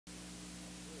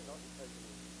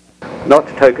not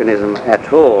tokenism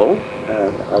at all.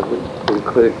 I would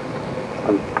include,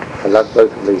 I love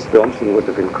both of these films and would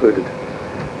have included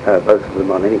both of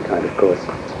them on any kind of course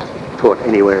taught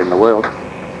anywhere in the world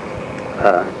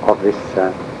of this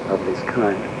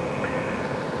kind.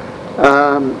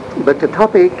 But the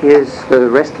topic is the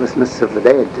restlessness of the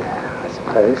dead, I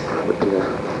suppose, would be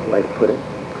a way to put it.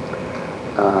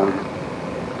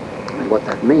 And what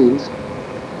that means.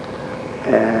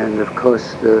 And of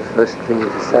course the first thing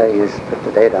to say is that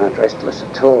the dead aren't restless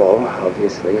at all.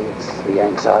 Obviously it's the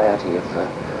anxiety of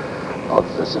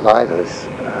the survivors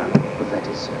that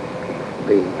is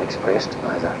being expressed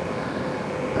by the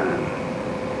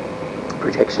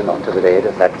projection onto the dead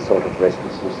of that sort of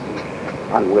restlessness,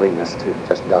 unwillingness to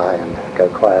just die and go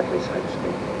quietly, so to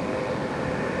speak.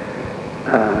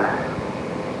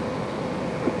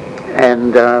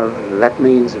 And that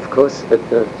means, of course, that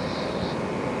the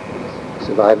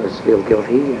survivors feel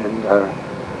guilty and are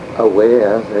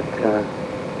aware that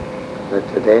the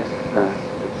death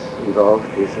that's involved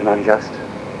is an unjust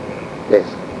death.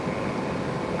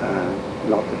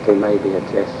 Not that there may be a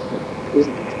death that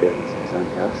isn't experienced as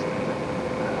unjust, but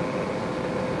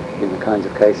in the kinds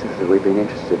of cases that we've been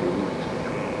interested in, which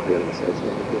clearly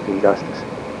associated with injustice.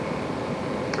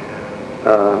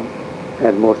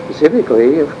 And more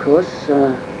specifically, of course,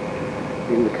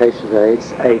 in the case of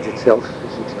AIDS, AIDS itself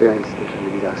is experienced as an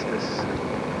injustice.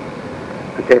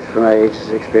 A death from AIDS is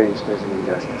experienced as an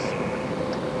injustice.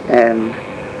 And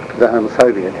the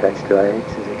homophobia attached to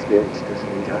AIDS is experienced as an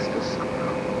injustice.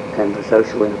 And the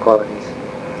social inequalities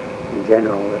in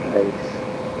general that AIDS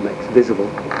makes visible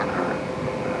are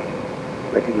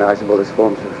recognisable as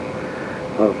forms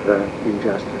of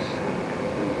injustice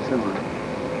and so on.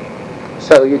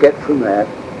 So you get from that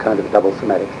kind of double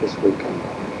thematics this week and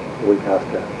the week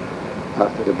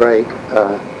after the break,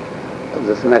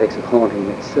 the thematics of haunting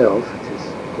itself, which is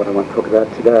what I want to talk about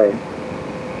today,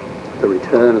 the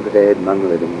return of the dead among the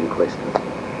living in quest of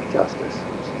justice,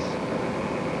 which is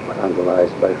what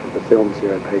underlies both of the films,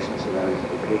 Zero Patience and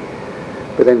RSVP.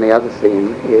 But then the other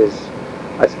theme is,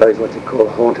 I suppose, what you call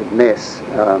hauntedness,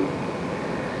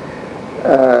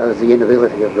 the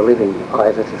inability of the living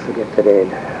either to forget the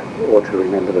dead or to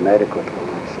remember them adequately,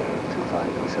 to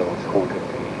find themselves haunted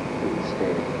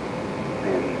instead.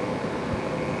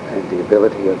 And the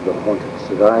ability of the haunted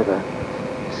survivor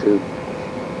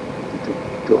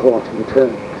to haunt in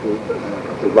turn, to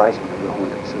the writing of the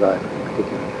haunted survivor in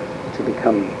particular, to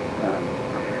become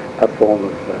a form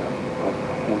of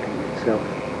haunting itself.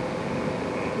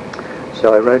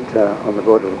 So I wrote on the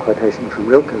board of a quotation from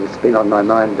Rilke that's been on my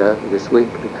mind this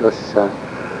week because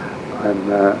I'm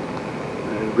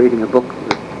reading a book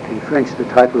in French, the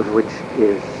title of which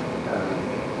is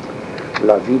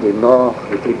La vie des morts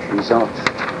est épuisante.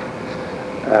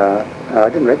 I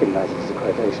didn't recognise it as a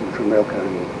quotation from Rilke,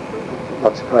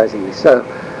 not surprisingly so.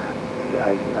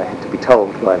 I had to be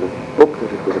told by the book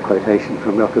that it was a quotation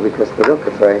from Rilke because the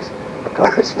Rilke phrase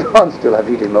corresponds to La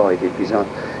vie des morts est épuisante.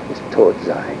 It's tod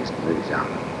sein ist mühsam.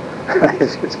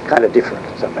 It's kind of different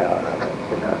somehow.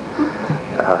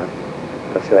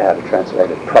 Not sure how to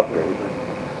translate it properly,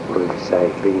 but we would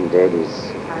say being dead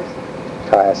is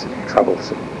tiresome,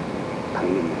 troublesome,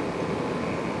 pain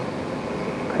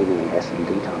in the ass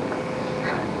indeed.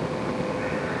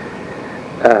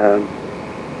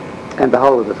 And the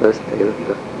whole of the first, the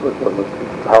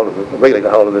whole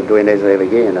of the Duene's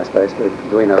Elegy, I suppose, the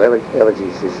Dueno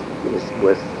Elegies is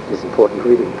important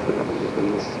reading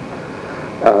from this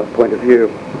point of view.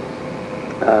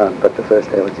 But the first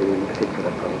elegy in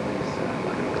particular probably is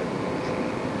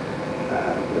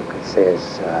look, it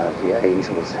says the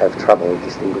angels have trouble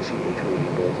distinguishing between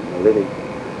the dead and the living.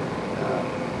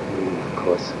 And of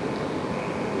course,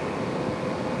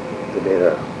 the dead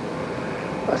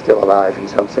are still alive in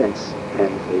some sense,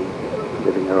 and the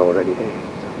living are already dead.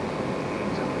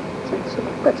 So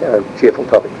that's our cheerful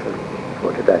topic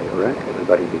for today, all right?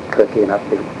 Everybody be quirky and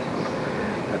upbeat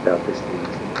about this thing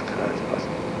as far as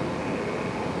possible.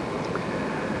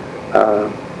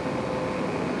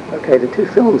 Okay, the two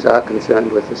films are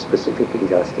concerned with the specific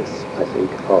injustice, I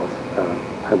think, of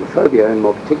homophobia, and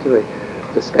more particularly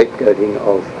the scapegoating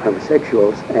of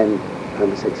homosexuals and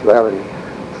homosexuality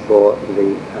for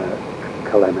the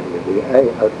calamity of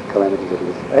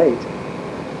AIDS.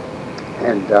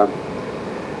 And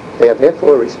they are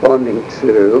therefore responding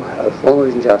to a form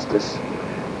of injustice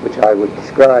which I would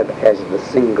describe as the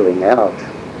singling out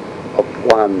of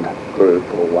one group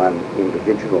or one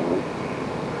individual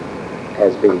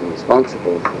as being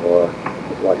responsible for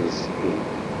what is in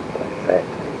fact a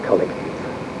collective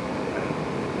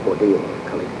ordeal, a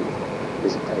collective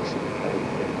visitation.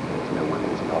 No one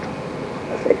is not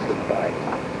affected by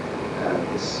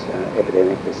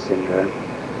epidemic, this syndrome.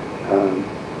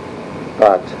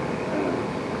 But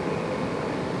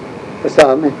for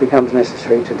some, it becomes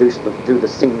necessary to do the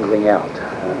singling out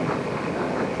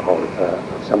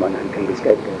of someone who can be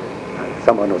scapegoated,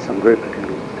 someone or some group who can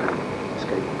be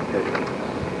scapegoated.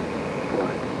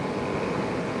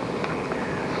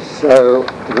 So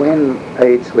when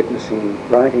AIDS witnessing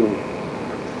writing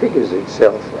figures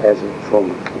itself as a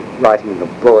form of writing in the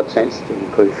broad sense, to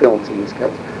include films in this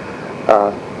case,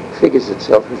 figures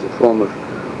itself as a form of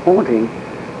haunting,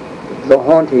 the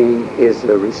haunting is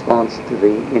a response to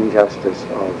the injustice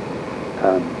of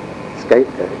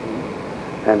scapegoating,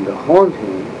 and the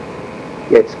haunting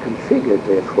gets configured,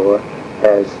 therefore,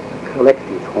 as a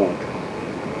collective haunt,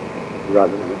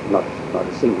 rather than not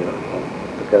a singular haunt.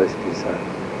 The ghost is a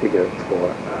figure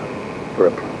for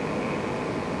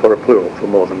a plural, for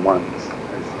more than one, as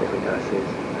Derrida says,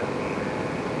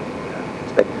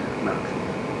 speculative marks.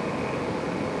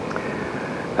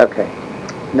 Okay,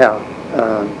 now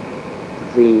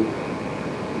the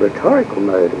rhetorical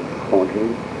mode of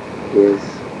haunting is,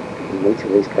 in each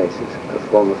of these cases, a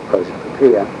form of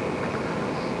prosopopoeia.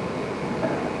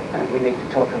 And we need to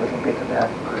talk a little bit about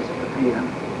prosopopoeia.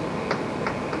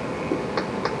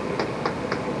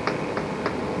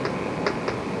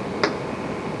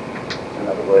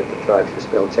 Another word that drives your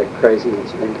spell check crazy,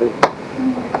 incidentally.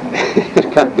 I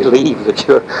can't believe that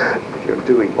you're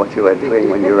doing what you are doing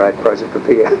when you write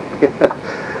prosopopoeia.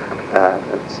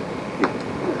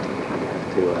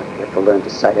 You have to learn to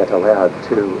say it aloud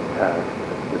too,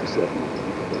 with a certain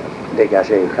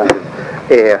dégagé kind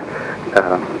of air.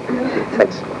 It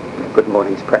takes a good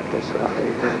morning's practice,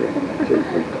 roughly.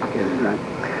 Right.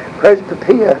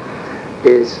 Prosopopoeia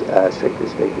is, strictly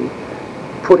speaking,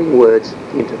 putting words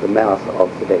into the mouth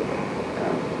of the dead,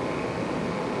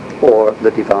 or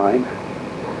the divine,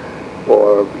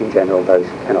 or in general those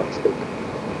who cannot speak.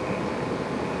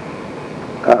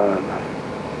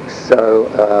 So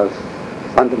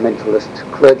fundamentalist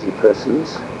clergy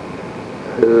persons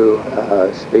who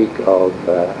speak of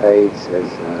AIDS as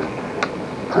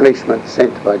punishment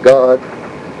sent by God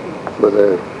for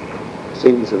the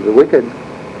sins of the wicked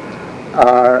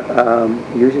are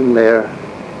using their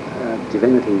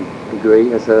divinity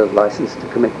degree as a license to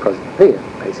commit prosopopoeia,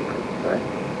 basically, right?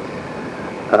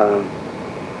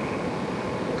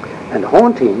 And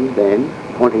haunting, then,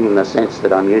 haunting in the sense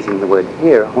that I'm using the word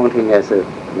here, haunting as an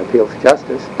appeal for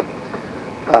justice,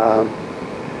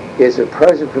 is a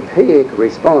prosopopoeic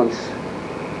response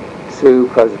to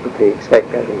prosopopoeic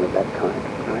scapegoating of that kind,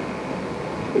 right?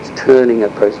 It's turning a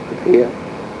prosopopoeia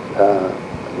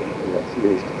that's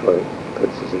used for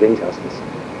purposes of injustice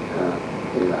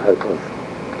in the hope of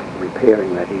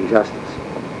repairing that injustice.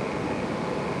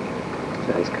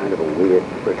 So there's kind of a weird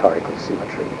rhetorical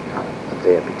symmetry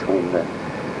there between the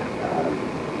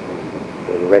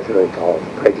rhetoric of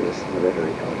prejudice and the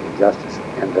rhetoric of injustice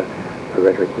and the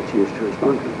rhetoric that's used to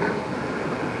respond to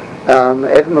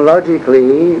it.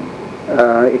 Etymologically,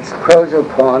 it's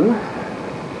prosopon,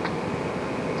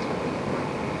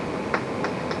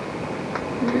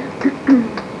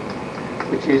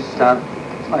 which is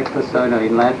like persona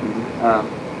in Latin.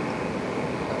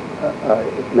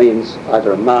 It means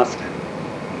either a mask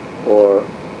or a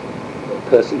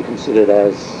person considered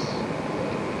as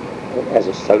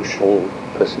a social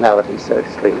personality, so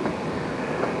to speak.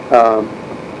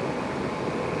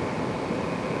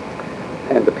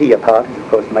 And the pia part is, of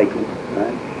course, making,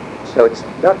 right? So it's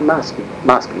about mask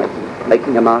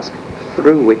making a mask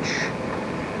through which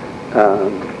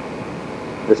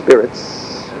the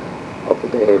spirits of the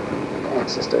dead,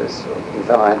 ancestors, or the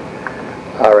divine,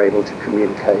 are able to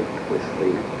communicate with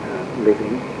the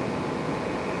living,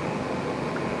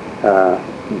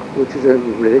 which is a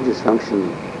religious function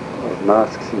of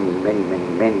masks in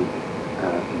many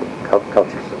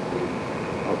cultures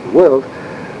of the world.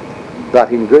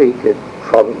 But in Greek, it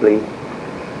probably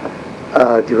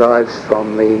derives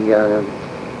from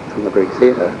the Greek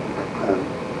theatre,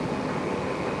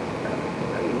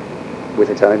 with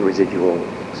its own residual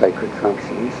sacred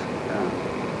functions.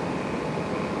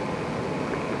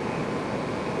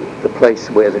 The place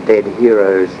where the dead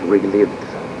heroes relived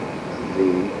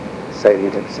the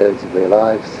salient episodes of their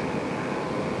lives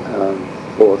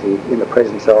in the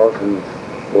presence of and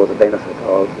for the benefit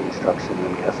of the instruction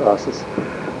and catharsis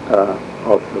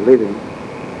of the living.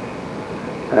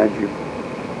 And you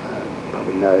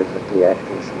probably know that the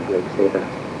actors in Greek theatre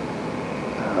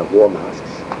wore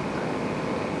masks,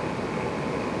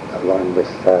 along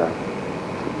with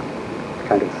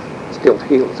kind of stilt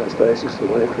heels, I suppose is the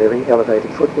word, really,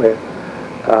 elevated footwear,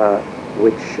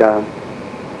 which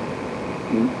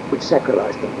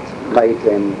sacralised them, made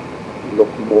them look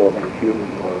more than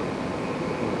human or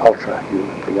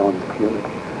ultra-human, beyond human.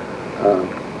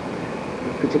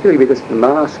 Particularly because the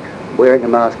mask, wearing a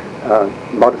mask,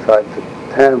 modified the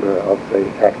timbre of the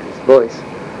actor's voice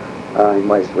in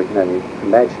ways that we can only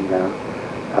imagine now,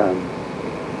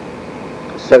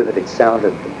 so that it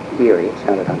sounded eerie, it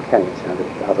sounded uncanny, it sounded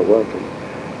otherworldly.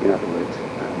 In other words,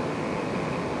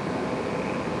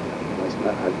 I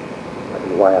don't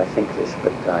know why I think this,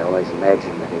 but I always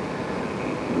imagine that it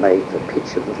made the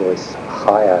pitch of the voice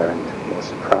higher and more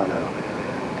soprano,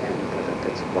 and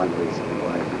that's one reason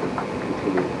why we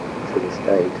continue to this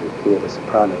day to hear the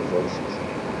soprano voices,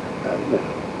 the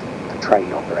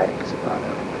trained operatic soprano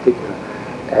in particular,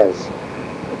 as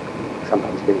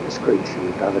sometimes being a screech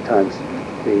and at other times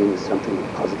being something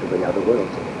positively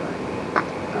otherworldly.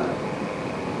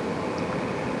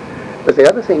 But the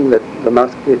other thing that the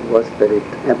mask did was that it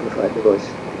amplified the voice,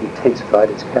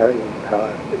 intensified its carrying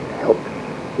power. It helped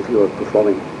if you were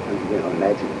performing,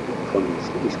 imagine performing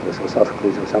Aeschylus or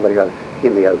Sophocles or somebody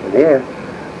in the open air.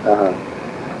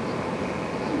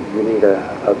 You need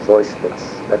a voice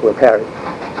that will carry.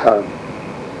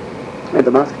 And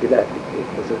the mask did that. It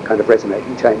was a kind of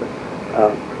resonating chamber.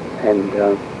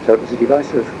 So it was a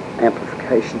device of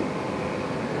amplification.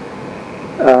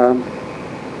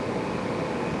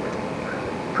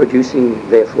 Producing,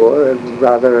 therefore, a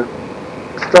rather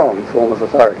strong form of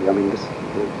authority. I mean, the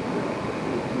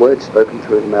words spoken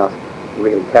through the mouth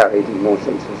really carried in more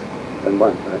senses than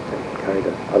one. Right? They carried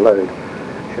a load,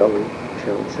 shall we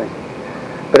say.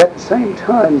 But at the same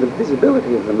time, the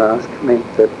visibility of the mask meant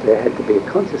that there had to be a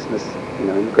consciousness, in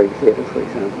the Greek theatre, for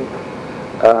example,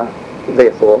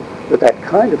 therefore, that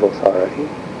kind of authority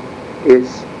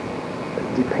is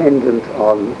dependent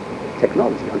on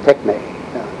technology, on techne,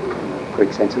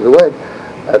 Greek sense of the word,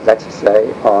 that's to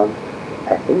say on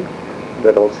acting,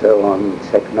 but also on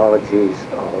technologies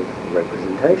of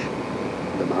representation.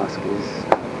 The mask is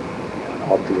an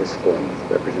obvious form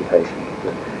of representation of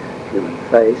the human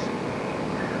face,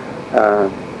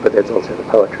 but there's also the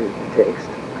poetry of the text.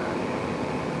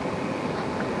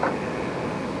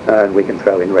 And we can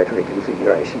throw in rhetoric and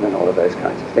figuration and all of those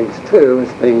kinds of things too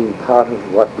as being part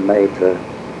of what made the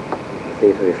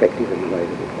theatre effective in the way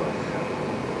that it was.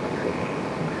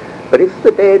 But if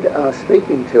the dead are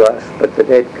speaking to us, but the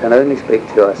dead can only speak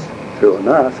to us through a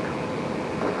mask,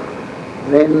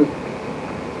 then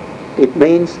it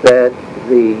means that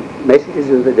the messages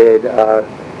of the dead are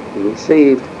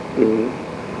received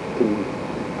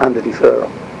under deferral.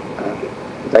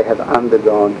 They have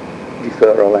undergone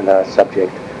deferral and are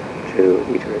subject to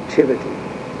iterativity.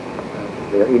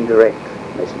 They're indirect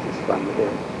messages from the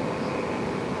dead.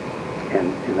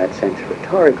 And in that sense,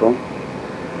 rhetorical.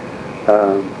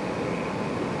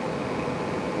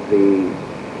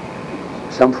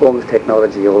 Some form of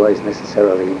technology always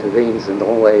necessarily intervenes and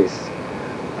always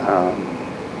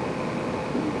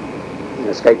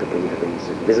inescapably intervenes,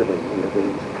 visibly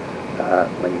intervenes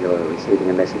when you're receiving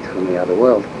a message from the other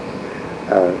world.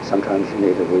 Sometimes you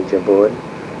need a Ouija board,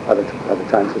 other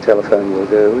times the telephone will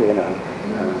do,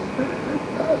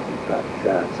 but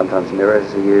sometimes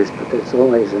mirrors are used, but there's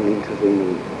always an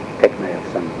intervening techne of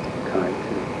some kind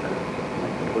to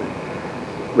make it work,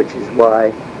 which is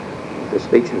why the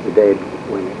speech of the dead,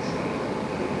 when its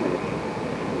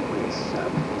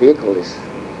vehicle is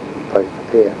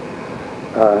prepared,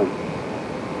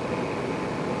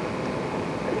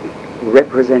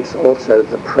 represents also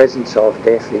the presence of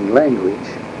death in language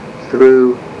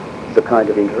through the kind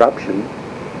of interruption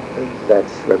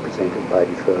that's represented by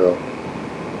deferral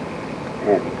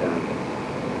and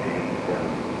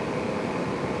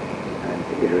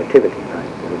iterativity.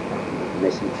 Right? The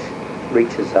message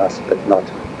reaches us, but not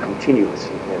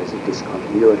continuously. There is a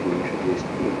discontinuity introduced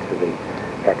into the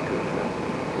act of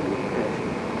communication.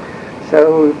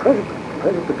 So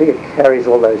protopopoeia carries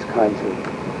all those kinds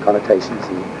of connotations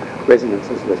and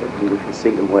resonances with it, and we can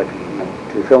see them working in the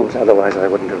two films. Otherwise, I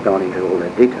wouldn't have gone into all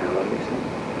that detail, obviously.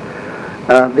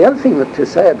 The other thing to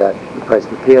say about the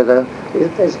protopopoeia, though, is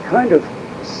that there's a kind of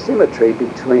symmetry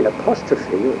between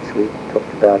apostrophe, which we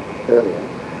talked about earlier,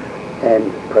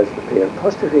 and protopopoeia.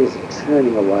 Apostrophe is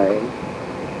turning away,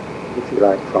 if you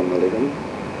like, from the living,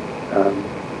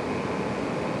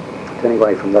 turning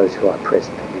away from those who are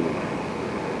present anyway.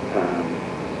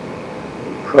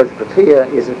 Protopopoeia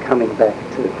is a coming back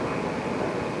to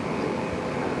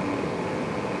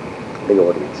the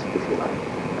audience, if you like,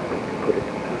 to put it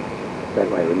that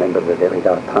way. Remember the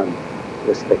Derrida pun,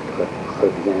 le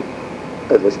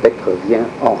spectre vient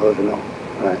en revenant,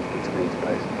 right, which means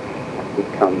both. It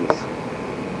comes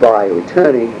by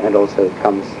returning and also it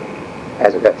comes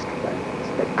as a ghost. Right?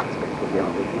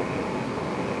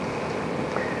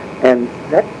 And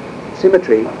that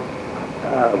symmetry,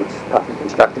 which is partly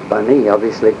constructed by me,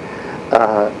 obviously,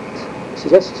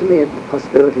 suggests to me a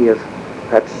possibility of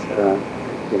perhaps,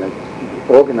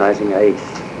 organising age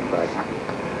writing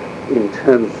in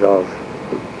terms of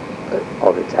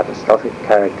its apostrophic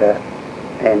character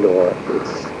and or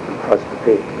its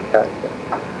prosopopeic character.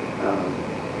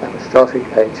 Apostrophic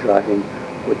age writing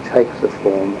would take the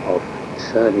form of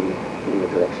turning in the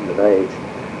direction of age,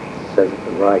 so that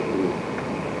the writing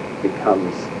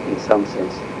becomes, in some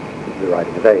sense, the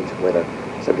writing of age, whether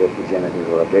subjective genitive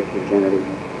or objective genitive,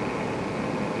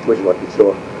 which is what we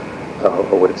saw,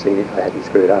 or would have seen if I hadn't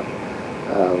screwed up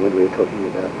when we were talking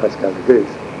about postcard reviews.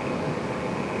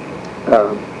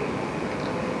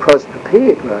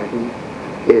 Prosopopeic writing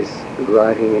is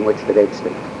writing in which the dead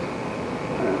speak,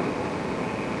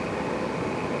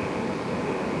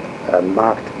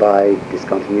 marked by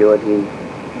discontinuity,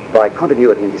 by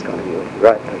continuity and discontinuity,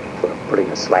 right? Putting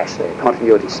a slash there,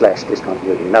 continuity slash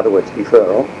discontinuity. In other words,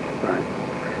 deferral, right?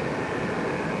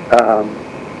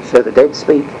 So the dead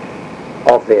speak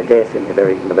of their death in the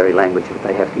very language that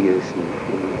they have to use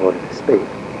in order to speak,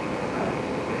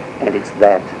 and it's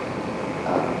that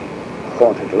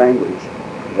haunted language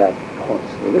that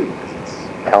haunts the living. It's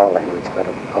our language, but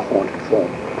a haunted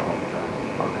form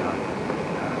of our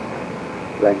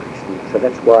language. And so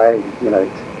that's why,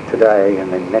 today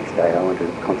and then next day I want to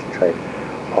concentrate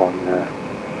on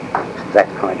that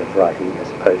kind of writing as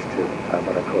opposed to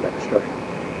what I call apostrophe.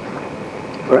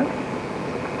 All right?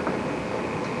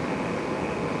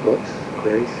 Thoughts?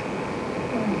 Queries?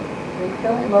 We've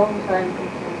spent a long time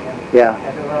continuing. Yeah.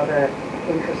 At a rather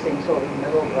interesting sort of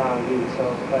middle ground use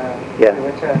of yeah. the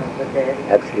return of the dead.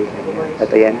 Absolutely. At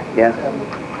the end, yeah.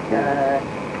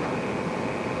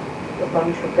 A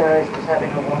bunch of guys was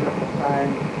having a wonderful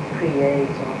time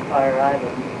pre-AIDS on Fire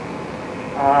Island.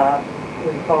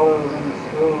 We follow them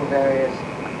through various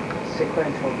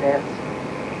sequential deaths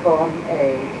from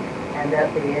AIDS, and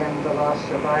at the end the last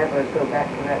survivors go back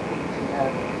to that beach and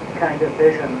have kind of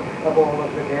vision of all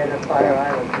of the dead at Fire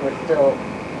Island who are still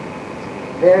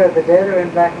there. The dead are in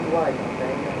black and white, aren't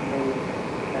they?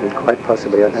 And the, quite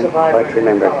possibly, I don't quite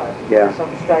remember. Yeah. There's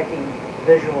some striking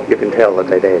visual. You can tell that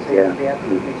they're dead, so yeah. You can be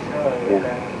absolutely sure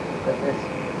that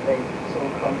they sort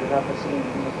of conjured up a scene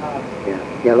from the past.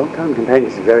 Yeah. Long Time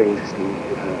Companions is a very interesting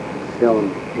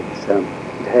film.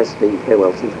 It has the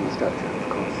farewell symphony structure, of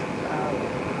course.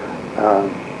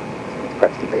 It's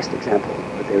perhaps the best example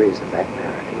that there is of that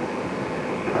narrative.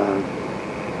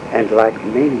 And like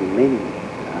many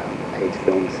age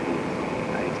films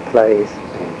and age plays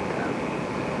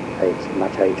and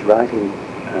much age writing,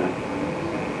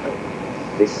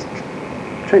 this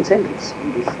transcendence,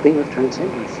 this theme of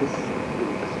transcendence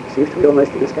seems to be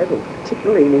almost inescapable,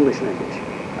 particularly in English language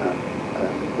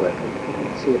work. You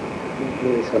don't see it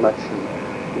really so much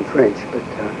in French, but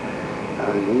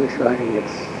in English writing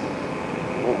it's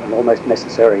an almost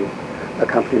necessary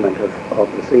accompaniment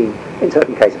of the theme. In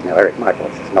certain cases, now Eric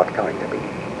Michaels is not going to be,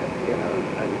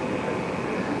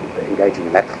 engaging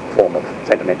in that form of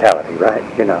sentimentality, right?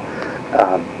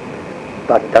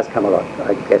 But it does come a lot.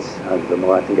 I guess the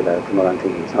more I think about it, the more I'm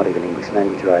thinking it's not even English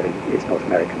language writing, it's North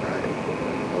American writing,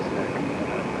 North American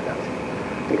production.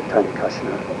 I think of Tony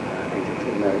Kushner, Angel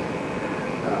to America.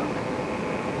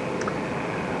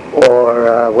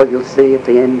 Or what you'll see at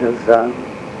the end of,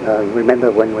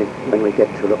 remember when we get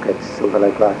to look at Silver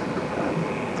Lake Life,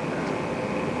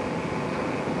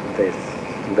 there's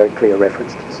some very clear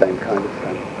reference to the same kind of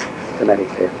thematic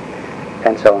there,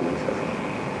 and so on and so forth.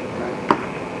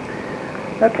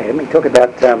 Okay, let me talk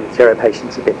about zero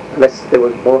patience a bit, unless there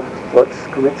were more thoughts,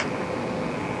 comments.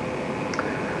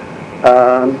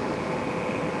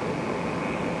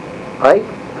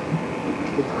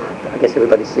 I guess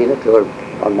everybody's seen it, or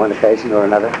on one occasion or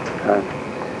another.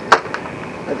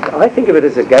 I think of it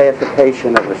as a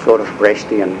gayification of a sort of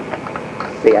Brechtian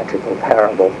theatrical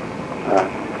parable,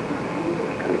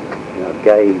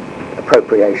 gay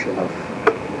appropriation of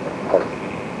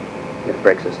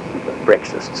Brecht's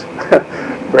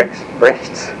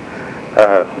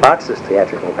Marxist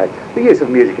theatrical practice, the use of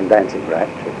music and dancing, right,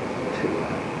 to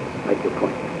make your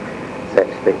point, so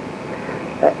to speak.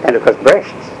 And of course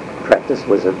Brecht's practice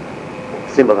was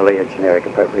similarly a generic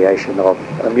appropriation of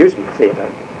amusement theatre,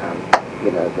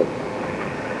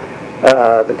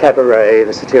 the cabaret,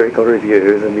 the satirical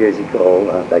review, the musical,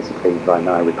 basically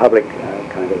Weimar Republic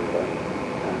kind of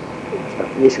stuff.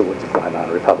 The issue was the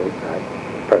Weimar Republic, right,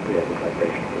 appropriated by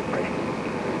Brecht.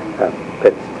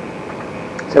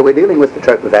 So we're dealing with the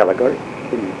trope of allegory,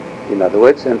 in other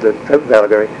words, and the trope of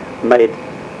allegory made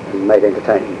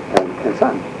entertaining and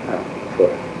fun for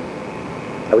it.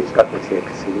 wish Scott was here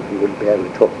because he would be able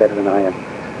to talk better than I am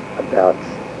about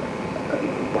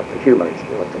what the humour is,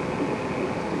 what the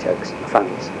jokes and the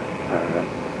funs are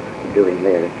doing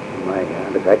there. In my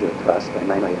undergraduate class, they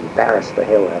mainly embarrass the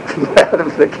hell out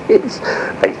of the kids.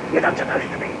 You're not supposed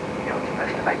to make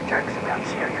jokes about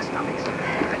serious topics. In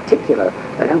particular,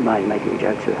 they don't mind making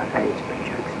jokes about AIDS, but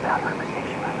jokes about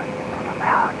homosexuality are not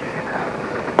allowed.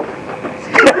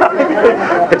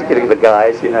 Particularly the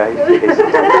guys, you know,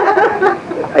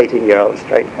 18-year-old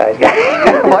straight guys.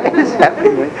 What is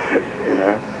happening with, you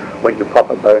know, when you pop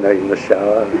a boner in the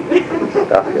shower and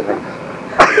stuff, you know.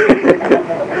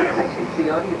 Actually, the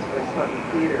audience when I saw the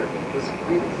theater was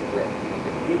really split.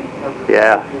 Really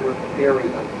Yeah. You were very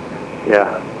left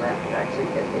actually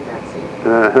in that scene.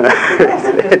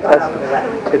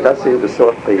 It does seem to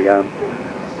sort the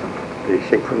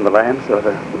sheep from the lambs, or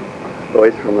the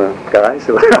boys from the guys.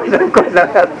 I don't quite know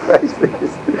how to phrase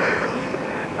this.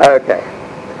 Okay.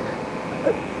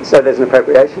 So there's an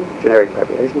appropriation, generic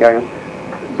appropriation going on,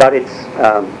 but its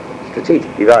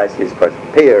strategic device is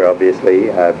Proserpia,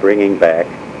 obviously, bringing back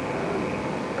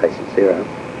patient zero.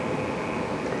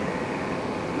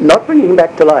 Not bringing him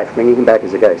back to life, bringing him back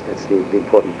as a ghost. That's the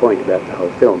important point about the whole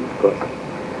film, of course.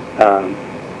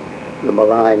 The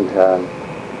maligned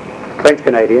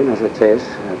French-Canadian, as it says,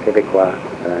 Québécois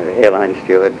airline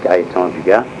steward Gaëtan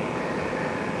Dugas,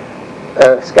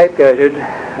 scapegoated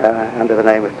under the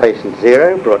name of Patient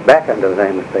Zero, brought back under the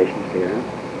name of Patient Zero,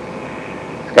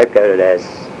 scapegoated as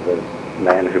the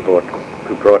man who brought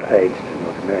AIDS to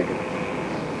North America.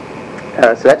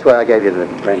 So that's why I gave you the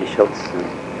Randy Schultz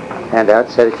handout,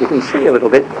 so that you can see a little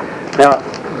bit. Now,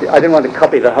 I didn't want to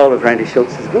copy the whole of Randy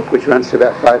Schultz's book, which runs to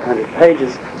about 500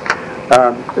 pages.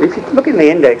 But if you look in the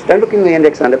index, don't look in the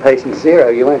index under Patient Zero,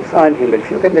 you won't find him. But if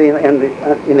you look in the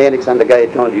index under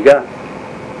Gaëtan Dugas,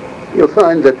 you'll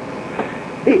find that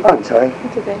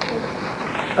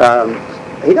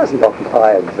he doesn't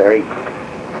occupy a very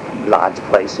large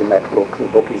place in that book. The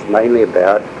book is mainly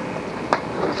about,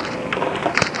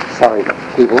 sorry,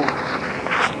 people.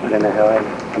 I don't know how I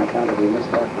unaccountably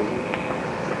missed that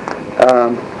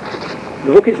one.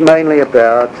 The book is mainly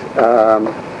about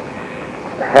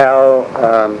how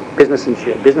business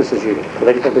as usual,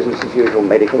 political business as usual,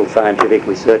 medical, scientific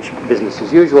research business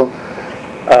as usual,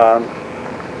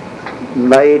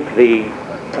 made the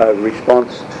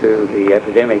response to the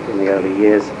epidemic in the early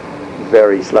years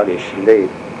very sluggish indeed.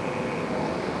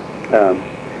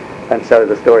 And so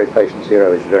the story of Patient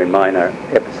Zero is a very minor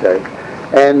episode.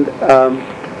 And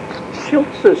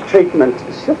Schultz's treatment,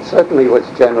 Schultz certainly was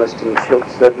a journalist, and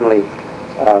Schultz certainly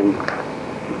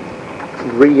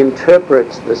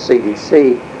reinterprets the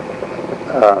CDC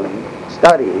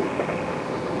study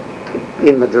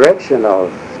in the direction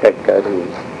of scapegoating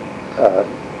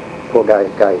poor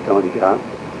Gaëtan Dugas.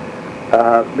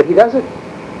 But he does it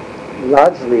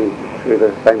largely through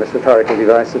the famous rhetorical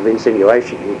device of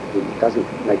insinuation. He doesn't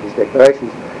make his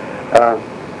declarations.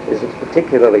 There's a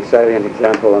particularly salient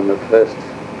example on the first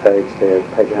page there,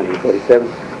 page 147,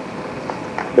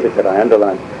 the bit that I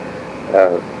underlined.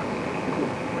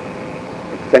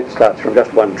 It starts from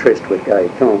just one tryst with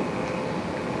Gaëtan,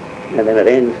 and then it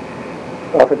ends,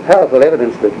 offered powerful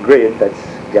evidence that GRID, that's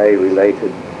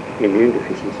gay-related immune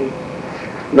deficiency,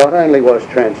 not only was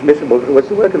transmissible, but it was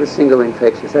the work of a single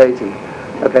infectious agent.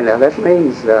 Okay, now that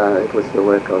means it was the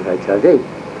work of HIV,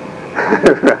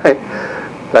 right?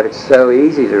 But it's so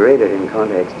easy to read it in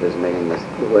context as meaning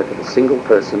the work of a single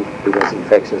person who was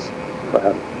infectious,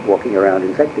 walking around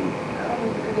infecting.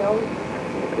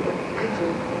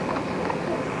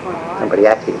 Somebody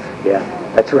active, yeah.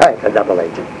 That's right, a double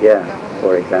agent, yeah,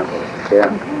 for example,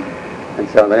 yeah. And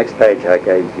so on the next page I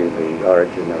gave you the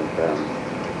origin of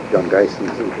John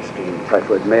Grayson's interest in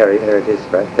typhoid Mary. There it is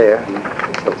right there in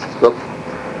Schultz's book.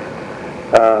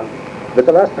 But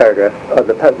the last paragraph,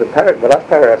 the last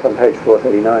paragraph on page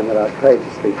 439, the last page,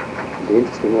 is the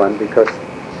interesting one, because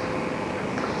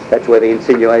that's where the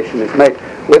insinuation is made.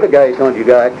 Whether Gaëtan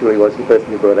Dugas actually was the person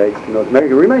who brought AIDS to North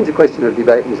America remains a question of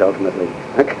debate, is ultimately.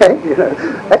 Okay, you know,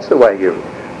 that's the way you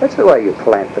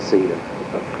plant the seed of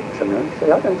something. You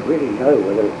say, I don't really know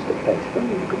whether it's the case.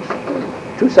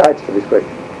 Two sides to this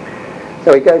question.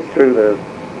 So he goes through the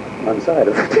one side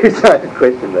of the two-sided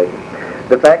question, basically.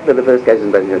 The fact that the first case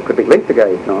could be linked to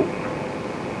Gaëtan,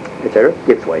 etc.,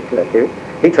 gives way to that theory.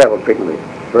 He travelled frequently to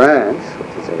France,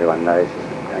 which, as everyone knows, is a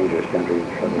dangerous country to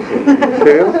travel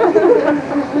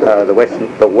to.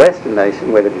 The Western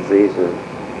nation where the disease of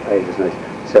AIDS is known.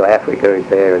 So Africa is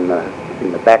there in the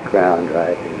background,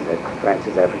 right?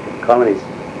 France's African colonies,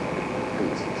 and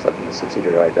the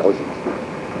subsidiary Belgium,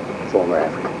 former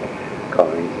African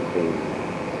colonies have been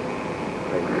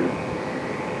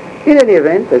In any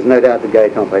event, there's no doubt that Gay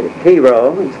Tom played a key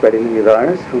role in spreading the new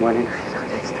virus from one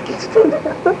individual to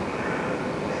another.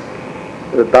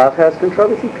 The bathhouse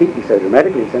controversy, peaking so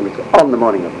dramatically in San Francisco on the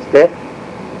morning of his death,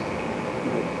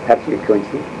 absolute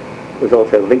coincidence, was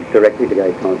also linked directly to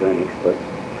Gay Tom's own exploits.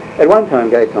 At one time,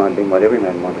 Gay Tom had been what every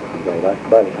man wanted from gay life.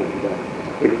 By the time he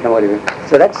died, he became what every man.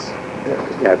 So that's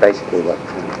basically what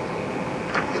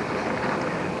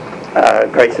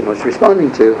Grayson was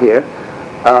responding to here.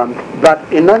 But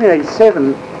in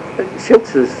 1987,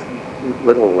 Schultz's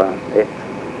little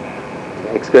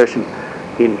excursion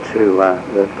into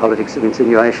the politics of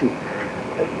insinuation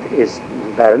is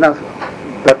bad enough.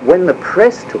 But when the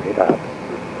press took it up,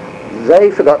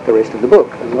 they forgot the rest of the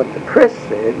book. And what the press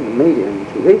said, and the media and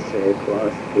TV said,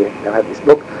 was, we now have this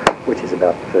book, which is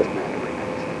about the first man to bring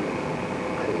AIDS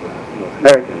to North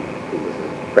America. He was a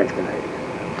French Canadian,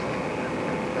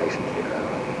 patient zero,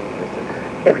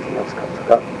 everything else got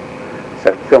forgotten.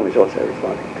 So the film is also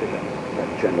responding to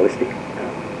that journalistic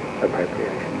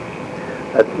appropriation.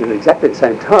 At exactly the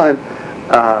same time,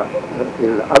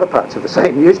 in other parts of the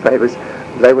same newspapers,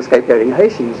 they were scapegoating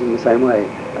Haitians in the same way.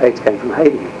 AIDS came from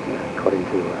Haiti, according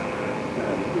to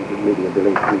the media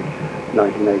belief in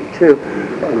 1982,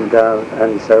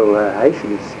 and so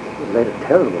Haitians led a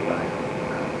terrible life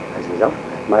as a result of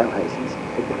that, male Haitians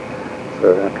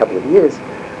for a couple of years,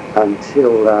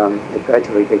 until it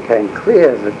gradually became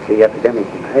clear that the epidemic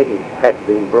in Haiti had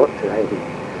been brought to Haiti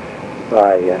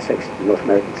by North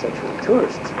American sexual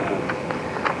tourists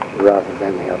rather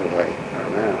than the other way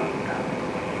around.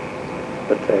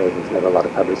 But there was never a lot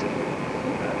of publicity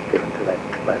given to that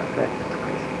fact, of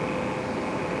course.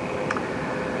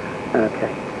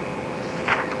 Okay.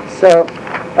 So,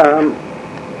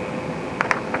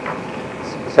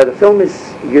 so the film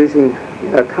is using,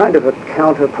 kind of a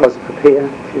counter prosopopoeia,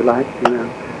 if you like,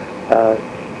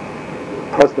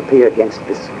 prosopopoeia against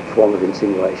this form of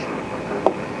insinuation,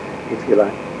 if you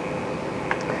like.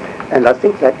 And I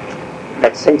think that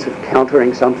sense of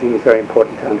countering something is very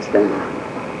important to understand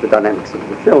the dynamics of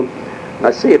the film. And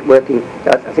I see it working.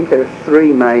 I think there are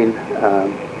three main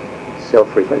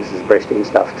self-reflexive, Brechtian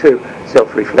stuff too,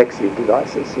 self-reflexive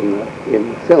devices in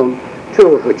the film,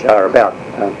 two of which are about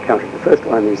countering. The first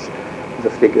one is the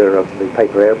figure of the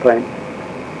paper airplane,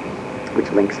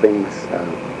 which links things,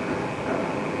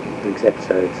 links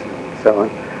episodes, and so on.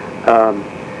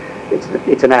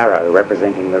 It's an arrow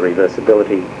representing the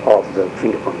reversibility of the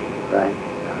finger pointing, right?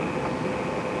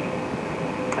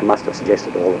 I must have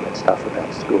suggested all of that stuff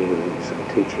about school rooms and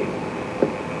teaching,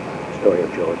 story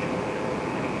of George.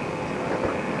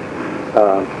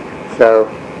 So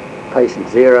patient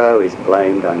zero is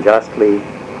blamed unjustly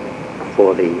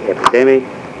for the epidemic,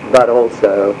 but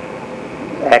also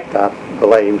ACT UP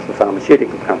blames the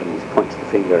pharmaceutical companies, points the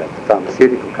finger at the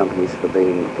pharmaceutical companies for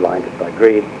being blinded by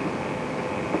greed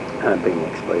and being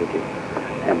exploitative,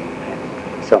 and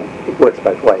so on. It works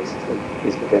both ways,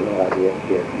 is the general idea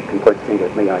here. You can point the finger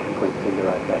at me, I can point the finger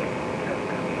right back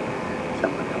at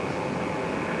someone else.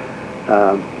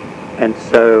 And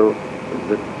so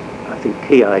I think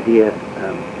key idea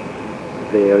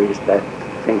there is that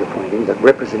finger pointing, that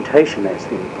representation as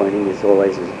finger pointing is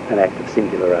always an act of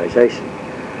singularization.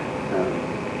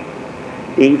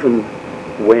 Even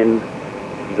when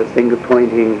the finger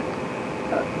pointing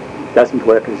doesn't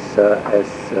work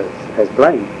as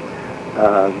blame.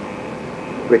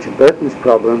 Richard Burton's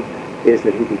problem is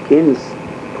that he begins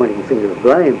pointing the finger of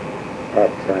blame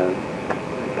at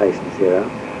patient zero.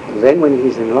 Then when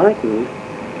he's enlightened,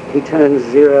 he turns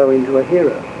zero into a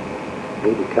hero.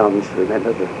 He becomes,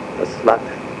 remember, the slut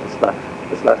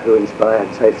who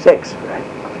inspired safe sex, right?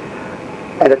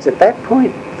 And it's at that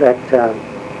point that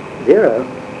zero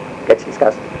gets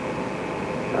disgusted.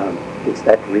 It's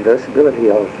that reversibility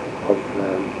of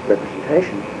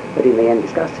representation that in the end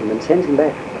disgusts him and sends him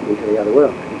back into the other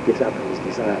world. He gives up his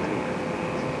desire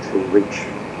to reach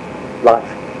life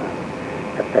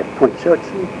at that point. So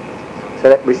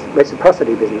that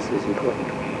reciprocity business is important.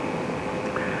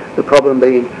 The problem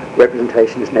being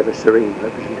representation is never serene.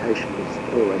 Representation is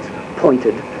always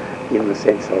pointed in the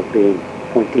sense of being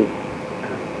pointing.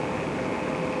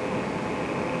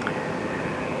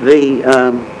 The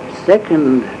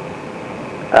second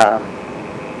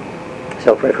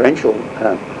self-referential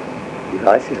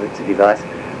device, if it's a device,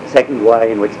 the second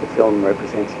way in which the film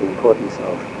represents the importance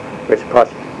of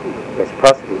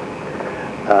reciprocity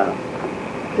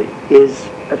is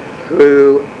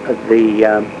through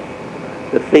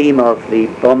the theme of the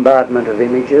bombardment of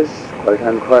images, quote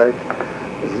unquote,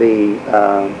 the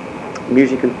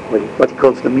music, what he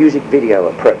calls the music video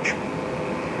approach.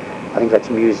 I think that's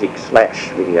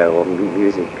music/video or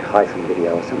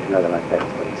music-video or something other like that.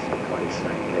 That's what he's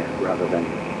saying there. rather than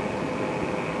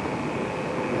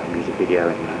music video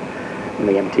in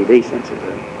the MTV sense of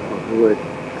the word.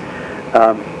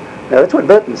 Now that's what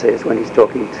Burton says when he's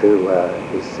talking to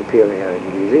his superior in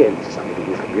the museum. He says, I'm going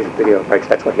to use the music video approach.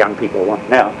 That's what young people want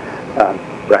now,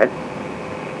 right?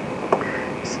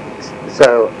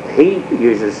 So he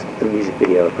uses the music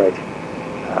video approach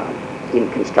in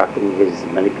constructing his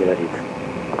manipulative,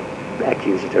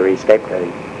 accusatory,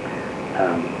 scapegoating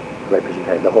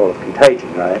representation, the Hall of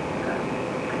Contagion, right?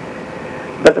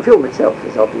 But the film itself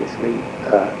is obviously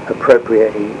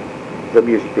appropriating the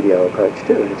music video approach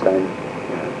too in its own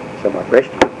somewhat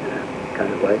Brechtian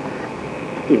kind of way,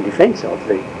 in defence of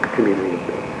the community of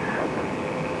the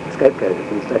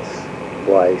scapegoaters. And that's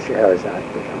why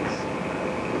Scheherazade becomes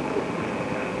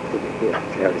important here.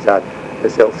 Scheherazade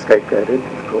herself scapegoated,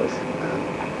 of course.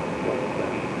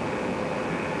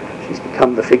 She's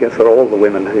become the figure for all the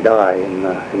women who die in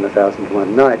the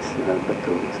 1001 Nights, but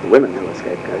it's the women who are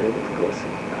scapegoated, of course.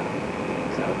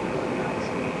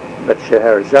 But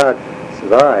Scheherazade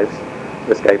survives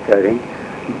the scapegoating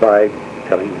by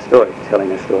telling a story. Tell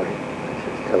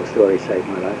a story saved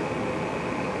my life.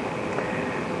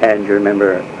 And you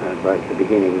remember right at the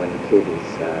beginning when the kid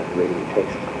is reading the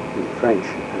text in French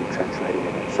and translating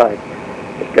it outside,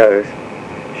 it goes,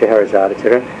 Scheherazade,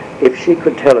 etc. If she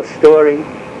could tell a story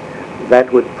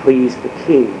that would please the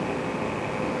king,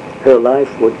 her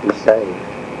life would be saved.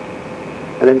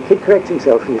 And then the kid corrects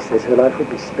himself and he says her life would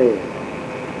be spared.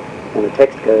 And the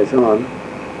text goes on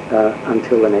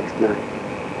until the next night.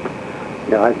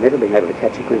 Now, I've never been able to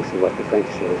catch a glimpse of what the French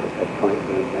says at that point.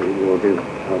 Maybe you will do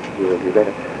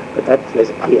better. But there's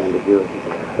a key ambiguity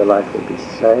there. Her life would be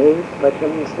saved by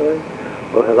telling a story,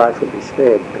 or her life would be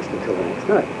spared just until the next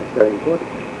night. That's very important.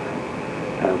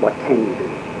 What can you do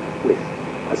with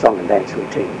a song and dance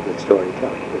routine, with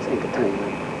storytelling, with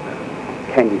entertainment?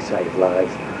 Can you save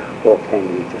lives, or can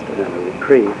you just earn a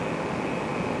reprieve?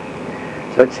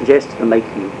 So it suggests the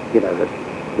making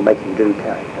do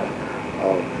character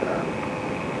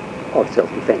of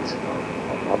self-defense,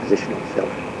 of oppositional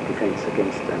self-defense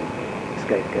against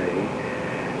scapegoating,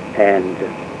 and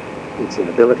its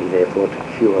inability, therefore, to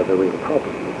cure the real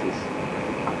problem, which is,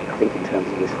 I think, in terms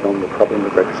of this film, the problem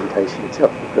of representation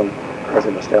itself. The film has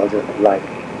a nostalgia, like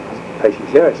Patient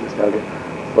Zero's nostalgia,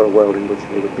 for a world in which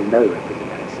there would be no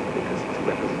representation, because it's a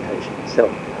representation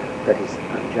itself that is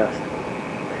unjust.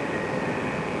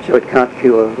 So it can't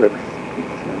cure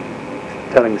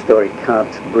telling the story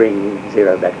can't bring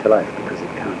Zero back to life because it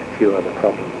can't cure the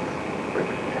problem of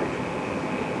representation.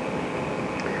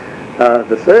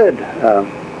 The third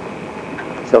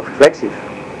self-reflexive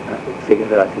figure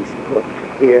that I think is important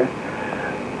here,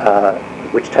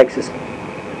 which takes us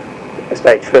a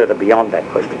stage further beyond that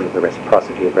question of the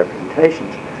reciprocity of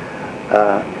representations,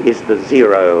 is the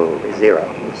zero.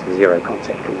 It's the zero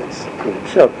concept in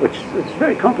itself, which is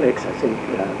very complex, I think,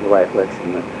 the way it works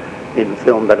in the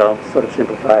film, but I'll sort of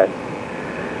simplify it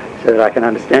so that I can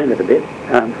understand it a bit.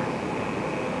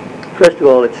 First of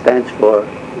all, it stands for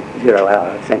 0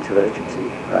 hour, sense of urgency,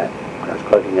 right? I was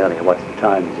quoting earlier, what's the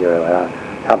time, 0 hour,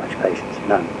 how much patience,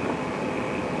 none.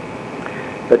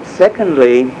 But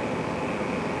secondly,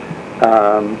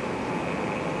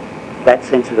 that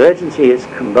sense of urgency is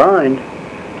combined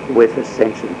with a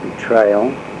sense of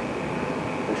betrayal,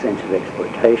 a sense of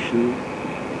exploitation,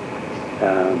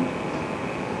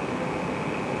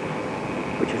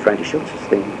 which is Randy Schultz's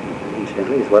theme,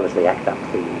 incidentally, as well as the act-up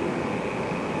theme in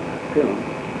the film,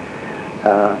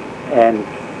 and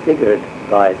figured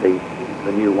by the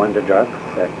new wonder drug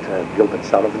that Gilbert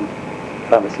Sullivan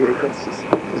Pharmaceuticals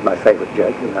is my favourite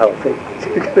joke in the whole thing.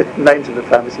 Names of the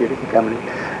pharmaceutical company,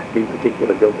 in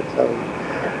particular Gilbert Sullivan.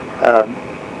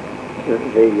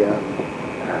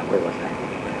 Where was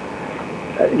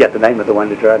that? The name of the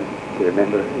wonder drug, if you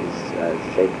remember, is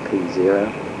ZP0,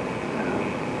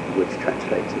 which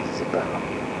translates as Zippo.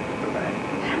 Right.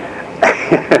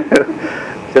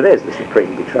 So there's the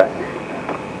supreme betrayal.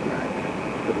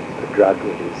 The drug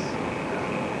that is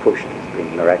pushed as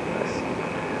being miraculous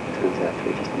turns out to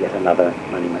be just yet another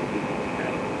money-making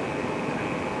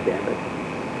gambit.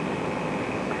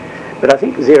 But I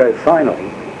think Zero finally,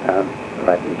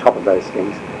 right on top of those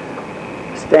things,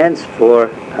 stands for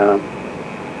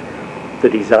the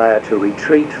desire to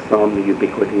retreat from the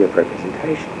ubiquity of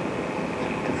representation,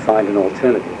 to find an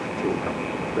alternative to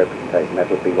representation. That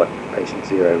would be what patient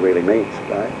zero really means,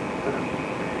 right?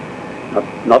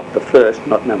 Not the first,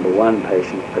 not number one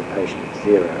patient, but patient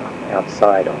zero,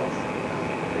 outside of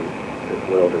the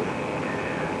world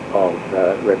of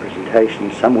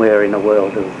representation, somewhere in a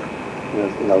world of,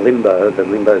 in a limbo, the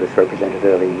limbo that's represented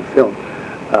early in the film,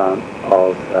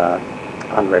 of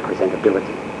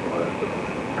unrepresentability or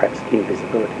perhaps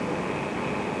invisibility.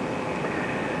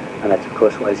 And that's of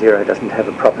course why Zero doesn't have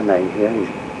a proper name here. He's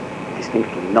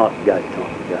distinctly not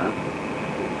Gaetan Ga.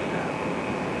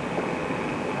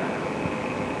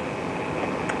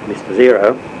 Mr.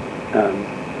 Zero,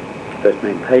 first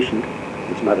name patient,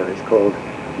 his mother is called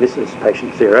Mrs.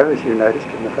 Patient Zero, as you noticed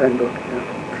in the phone book.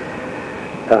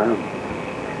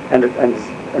 And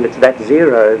it's that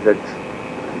zero that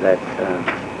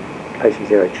Patient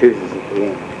Zero chooses at the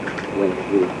end when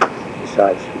he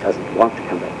decides he doesn't want to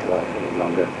come back to life any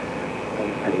longer,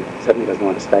 and he certainly doesn't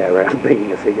want to stay around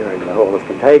being a figure in the Hall of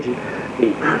Contagion.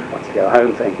 He wants to go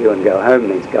home, thank you, and go home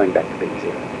means going back to being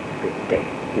Zero, being dead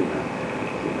in the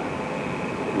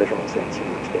literal sense in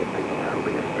which dead people are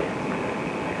really dead,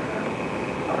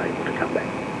 are able to come back.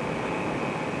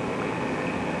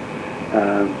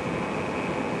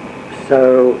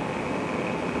 So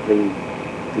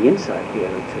the insight here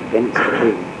to Bennett's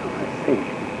belief, I think,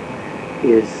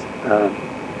 is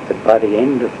that by the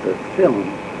end of the film,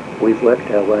 we've worked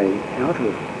our way out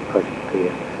of Project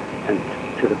and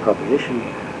to the proposition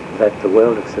that the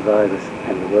world of survivors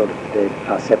and the world of the dead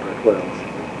are separate worlds.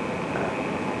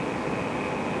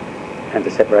 And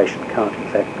the separation can't, in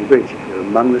fact, be bridged. If you're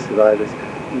among the survivors,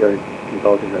 you're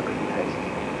involved in representation.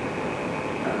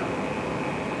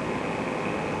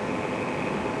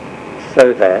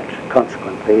 So that,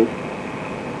 consequently,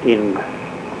 in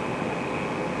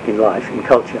life, in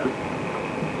culture,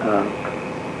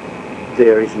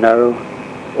 there is no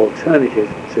alternative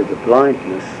to the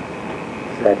blindness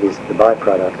that is the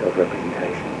byproduct of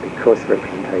representation. Because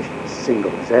representation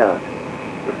singles out,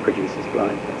 it produces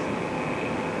blindness.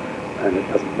 And it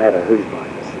doesn't matter whose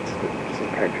blindness, it's a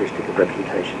characteristic of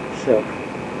representation itself.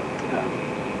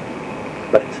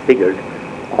 But it's figured,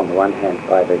 on the one hand,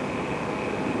 by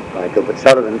Gilbert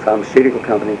Sullivan Pharmaceutical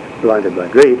Company, blinded by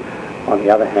greed, on the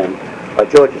other hand, by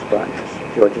George's blindness,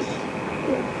 George's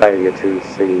failure to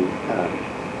see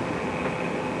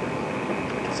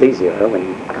Zero when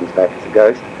he comes back as a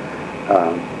ghost,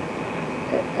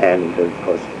 and of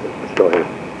course the story of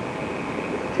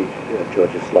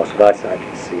George's loss of eyesight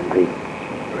is CMV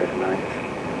retinitis.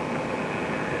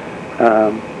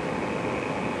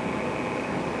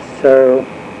 So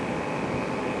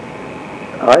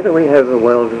either we have a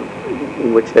world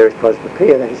in which there is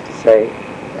prosopopia, that is to say,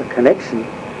 a connection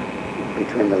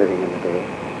between the living and the dead.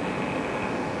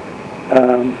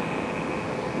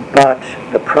 But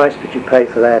the price that you pay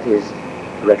for that is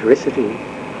rhetoricity,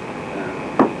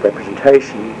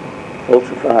 representation,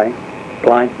 falsifying,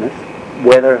 blindness,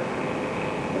 whether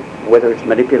it's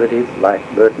manipulative like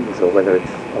Burton's or whether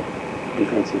it's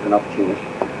defensive and opportunist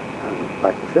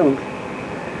like the films.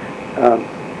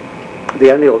 The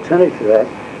only alternative to that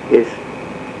is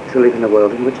to live in a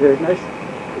world in which there is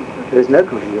no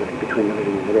continuity between the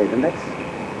living and the dead, and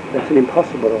that's an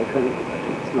impossible alternative. I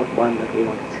think it's not one that we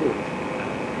want to choose.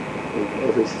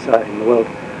 Every society in the world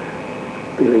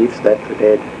believes that the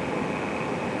dead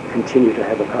continue to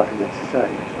have a part in that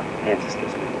society. It's like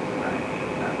ancestors live.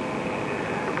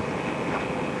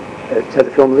 So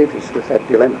the film leaves us with that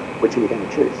dilemma: which are you going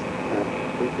to choose?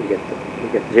 We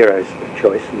get Zero's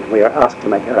choice, and we are asked to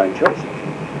make our own choices.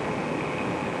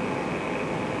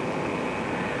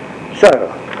 So,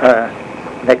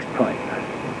 next point.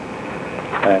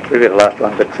 It's really the last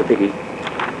one, but it's a biggie.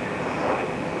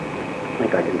 I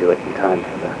think I can do it in time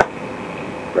for the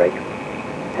break.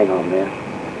 Hang on there.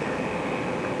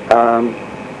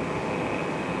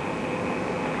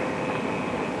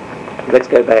 Let's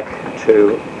go back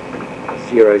to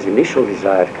Zero's initial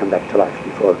desire to come back to life.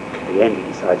 Before the end he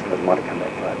decides he doesn't want to come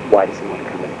back to life. Why does he want to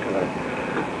come back to life?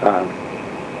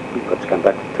 He's got to come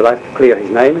back to life to clear his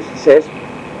name, as he says.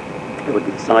 It would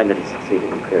be the sign that he succeeded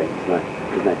in clearing his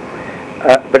name.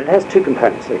 But it has two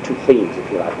components. There are two themes, if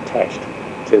you like, attached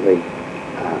to the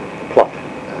plot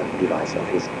device of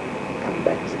his coming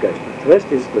back as a ghost. The first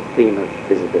is the theme of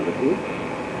visibility.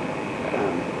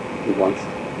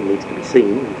 He needs to be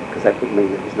seen, because that would mean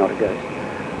that he's not a ghost.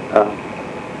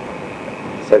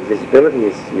 So visibility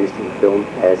is used in the film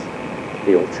as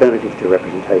the alternative to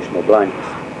representational blindness.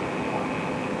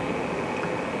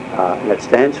 And it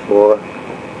stands for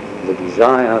the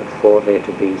desire for there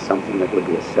to be something that would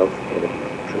be a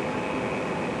self-evident truth,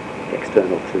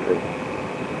 external to the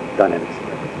dynamics of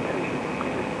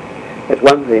representation. That's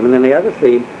one theme. And then the other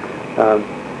theme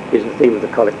is the theme of the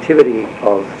collectivity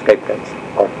of scapegoats,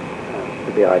 of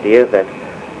the idea that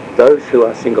those who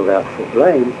are singled out for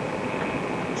blame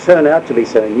turn out to be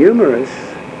so numerous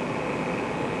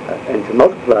and to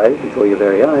multiply before your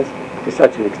very eyes to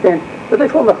such an extent that they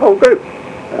form a whole group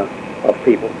of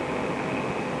people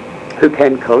who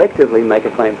can collectively make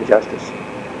a claim for justice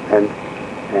and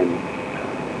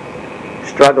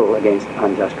struggle against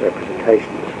unjust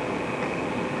representations.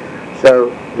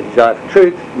 So the desire for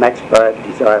truth matched by a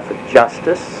desire for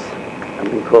justice,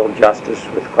 something called justice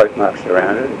with quote marks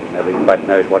around it. Nobody quite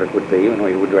knows what it would be, and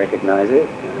we would recognise it.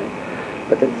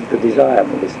 But the desire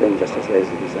for this thing, just as there's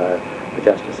the desire for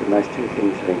justice, and those two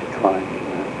things are intertwined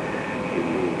in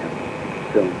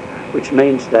the film. Which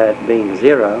means that being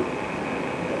zero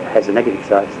has a negative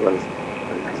side as well as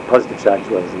has a positive side as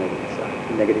well as a negative side.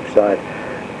 The negative side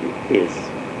is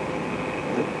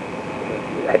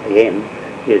at the end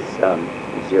is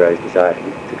Zero's desire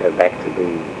to go back to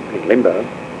being in limbo,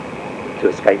 to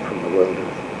escape from the world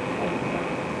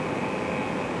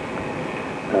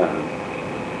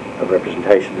of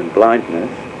representation and blindness.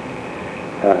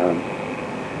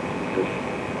 The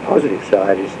positive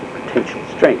side is the potential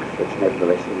strength that's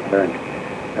nevertheless inherent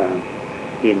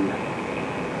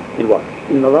in what?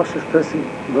 In the loss of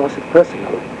personhood, in the loss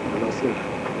of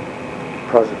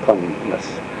prosoponness,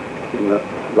 in the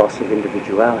loss of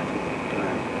individuality.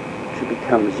 To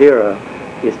become zero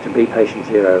is to be patient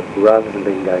zero rather than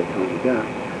being go, come and go.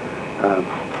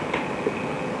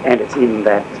 And it's in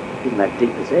that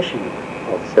depossession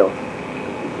of self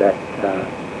that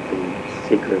the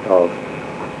secret of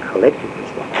collective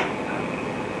response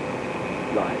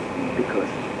lies, because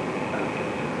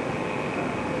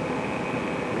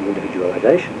the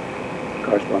individualization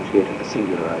corresponds here to the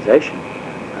singularization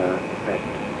that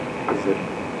is a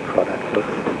product of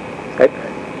scapegoat.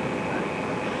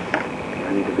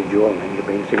 An individual and you're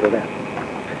being singled out.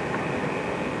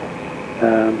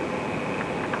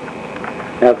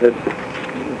 Now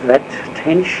that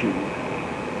tension,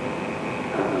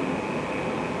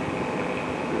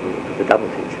 the double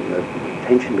tension, the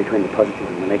tension between the positive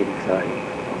and the negative side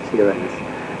of zeroness,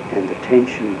 and the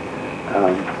tension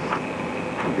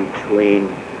between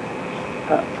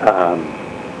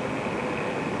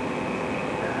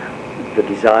the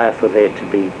desire for there to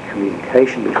be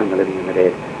communication between the living and the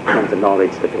dead, and the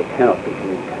knowledge that there cannot be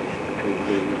communication between the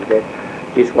living and the dead,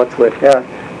 is what's worked out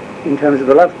in terms of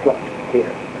the love plot here.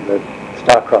 The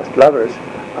star-crossed lovers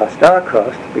are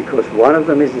star-crossed because one of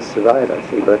them is a survivor.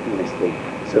 See, Burton is the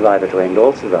survivor to end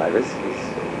all survivors. He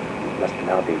must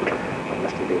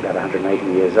be about 180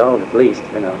 years old at least.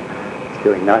 You know, he's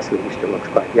doing nicely. He still looks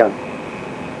quite young.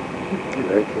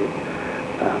 Very cute.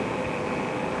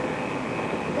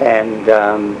 And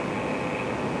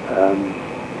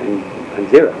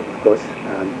Zero, of course,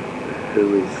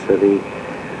 who is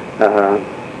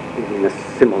in a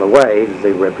similar way,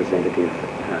 the representative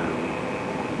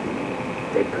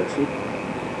dead person.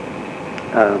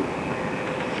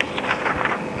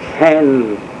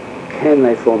 Can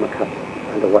they form a couple?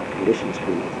 Under what conditions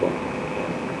can they form?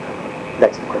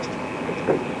 That's the question that's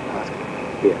being asked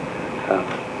here.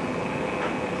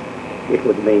 It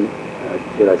would mean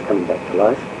Zero's coming back to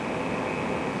life.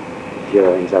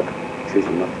 Zero ends up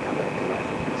choosing not to come back to life.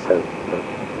 So the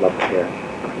love affair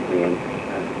in the end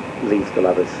leaves the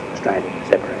lovers stranded,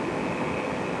 separated.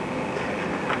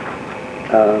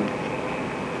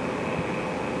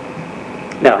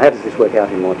 Now, how does this work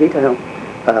out in more detail?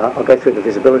 I'll go through the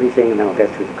visibility thing, and then I'll go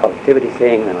through the collectivity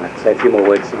thing, and I'll say a few more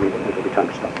words, and it'll be time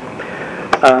to stop.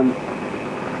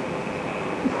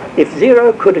 If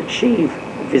Zero could achieve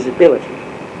visibility,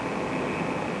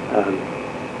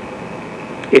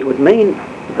 it would mean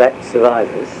that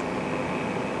survivors,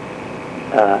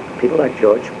 people like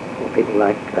George, or people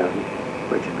like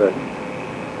Richard Burton,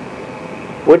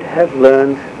 would have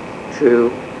learned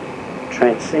to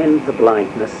transcend the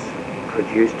blindness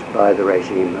produced by the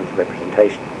regime of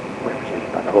representation,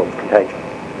 represented by the Hall of Contagion.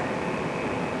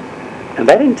 And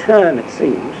that in turn, it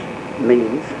seems,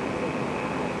 means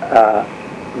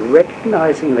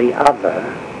recognizing the other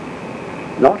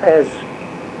not as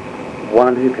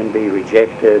one who can be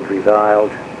rejected,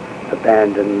 reviled,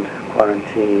 abandoned,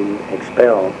 quarantined,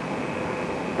 expelled,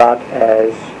 but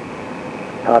as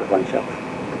part of oneself.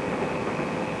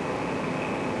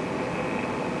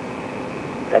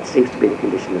 That seems to be the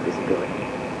condition of visibility.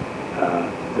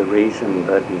 The reason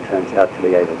Burton turns out to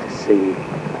be able to see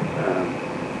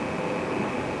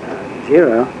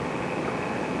Zero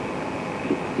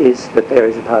is that there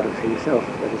is a part of himself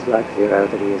that is like Zero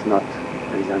that he is not,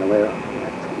 that he's unaware of. And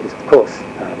that is, of course,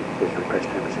 his repressed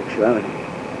homosexuality.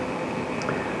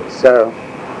 So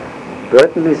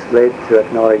Burton is led to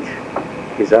acknowledge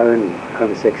his own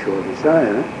homosexual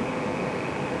desire,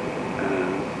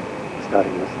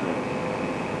 starting with the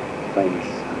famous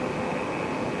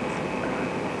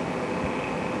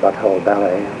butthole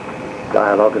ballet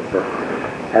dialogue of the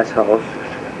assholes,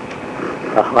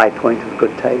 a high point of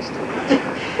good taste.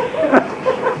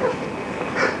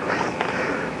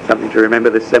 Something to remember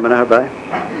this seminar by.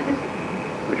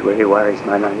 which really worries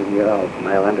my 19-year-old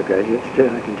male undergraduates too,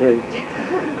 I can tell you.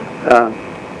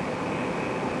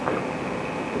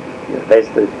 There's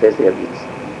the evidence.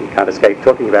 You can't escape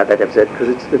talking about that episode because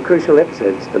it's the crucial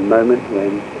episode. It's the moment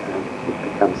when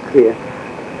it becomes clear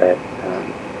that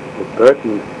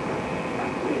Burton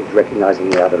is recognising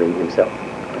the other in himself.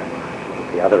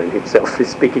 The other in himself is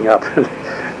speaking up and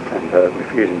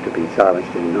refusing to be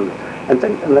silenced any longer. And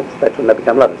that's when they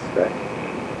become lovers, right?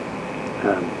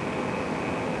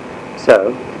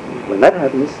 So, when that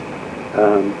happens,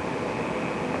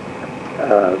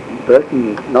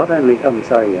 Burton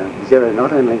Zero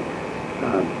not only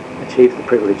achieves the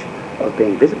privilege of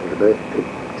being visible to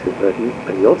Burton,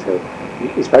 but he also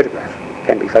is photographed,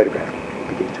 can be photographed.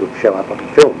 He begins to show up on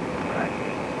film,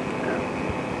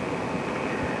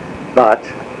 right?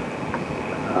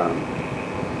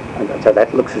 And so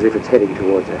that looks as if it's heading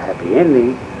towards a happy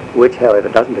ending, which, however,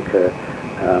 doesn't occur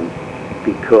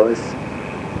because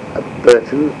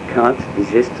Burton can't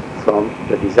desist from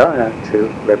the desire to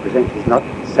represent. He's not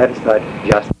satisfied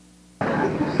just.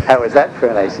 How was that for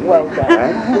an ACB? Well done.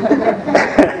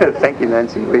 Right? Thank you,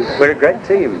 Nancy. We're a great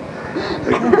team.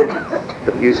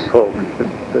 The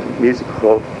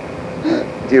musical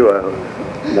duo of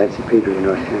Nancy Peter and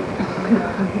Nguyen.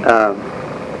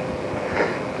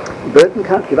 Burton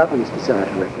can't give up on his desire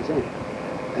to represent,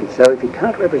 and so if he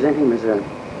can't represent him as a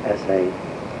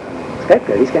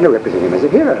scapegoat, he's going to represent him as a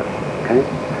hero. Okay,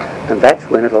 and that's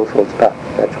when it all falls apart.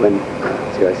 That's when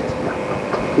Zero says, "No,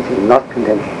 if you're not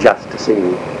content just to see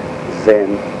me,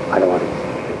 then I don't want it."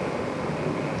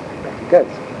 Back he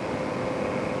goes.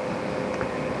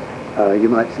 You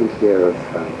might think here of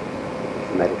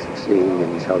Thematics of Seeing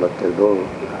and Charlotte Delvaux,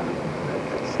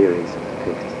 that series of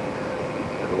texts.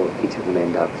 Each of them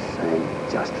end up saying,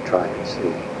 just to try and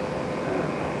see.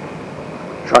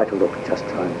 Try to look, just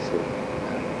try and see.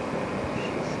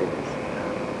 She says,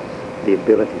 the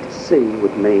ability to see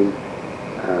would mean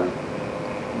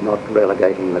not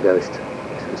relegating the ghost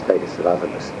to the status of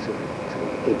otherness, to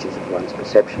the edges of one's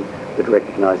perception, but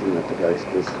recognising that the ghost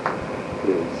is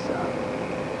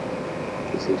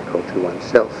integral to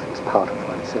oneself, it's part of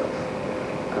oneself,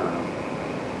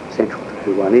 central to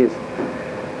who one is.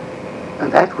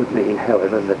 And that would mean,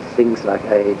 however, that things like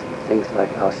AIDS and things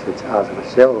like Auschwitz are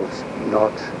themselves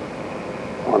not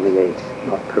on the edge,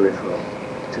 not peripheral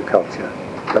to culture,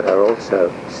 but are also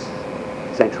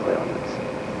central elements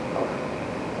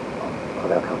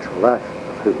of our cultural life,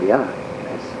 of who we are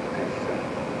as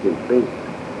human beings.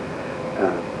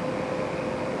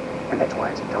 And that's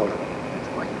why it's intolerable. That's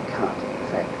why you can't, in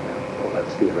fact, although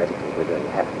theoretically we're very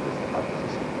happy with the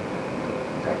proposition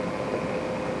that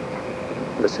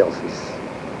the self is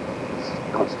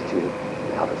constituted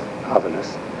out of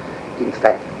otherness. In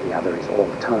fact, the other is all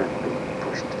the time being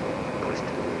pushed to the edge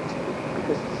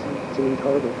because it's an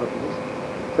intolerable proposition.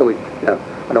 So I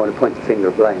don't want to point the finger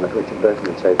of blame at Richard Burton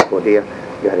and say, poor dear,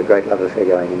 you had a great love affair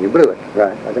going and you blew it,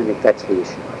 right? I don't think that's the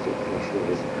issue. I think the issue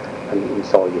is an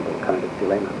insoluble kind of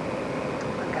dilemma.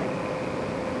 Okay.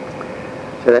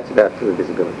 So that's about the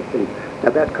visibility thing. Now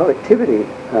about collectivity,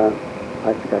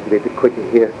 I think I can be a bit quicker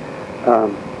here.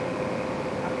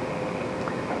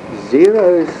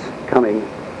 Zero's coming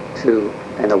to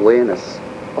an awareness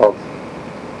of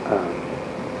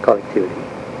collectivity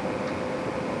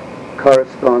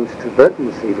corresponds to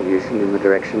Burton's evolution in the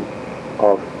direction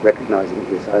of recognising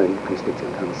his own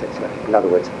constituent homosexuality. In other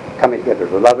words, coming together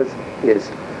as lovers is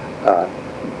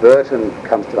Burton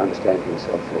comes to understand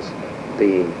himself as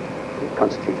being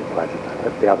constituted by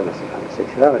the otherness of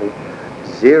homosexuality.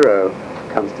 Zero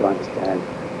comes to understand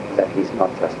that he's not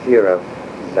just Zero,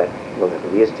 that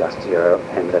he is just Zero,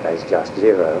 and that as just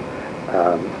Zero,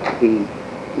 he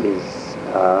is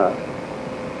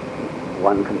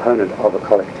one component of a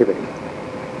collectivity.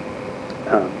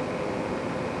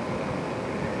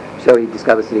 So he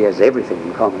discovers that he has everything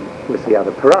in common with the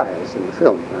other pariahs in the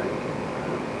film, right?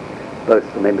 Both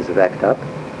the members of ACT UP,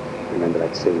 remember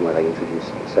that scene where they introduce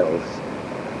themselves,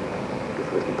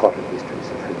 give little potted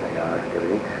histories of who they are and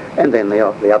everything, and then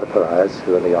the other pariahs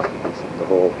who are the occupants of the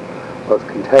hall of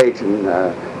Contagion,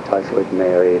 Typhoid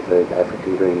Mary, the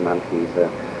African Green Monkey, the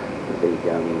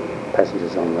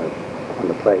passengers on the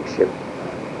plague ship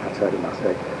outside of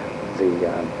Marseille, the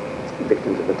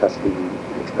victims of the Tuskegee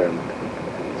experiment,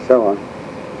 and so on.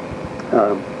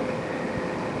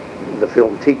 The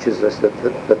film teaches us that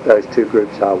those two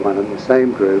groups are one and the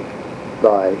same group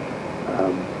by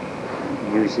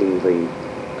using the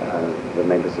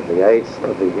members of the AIDS,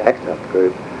 of the ACT UP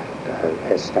group,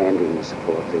 as stand-ins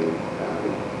for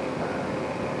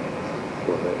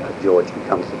George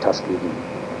becomes the Tuskegee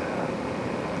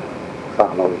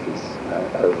farmer with his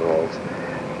overalls,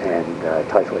 and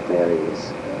Typhoid Mary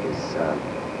is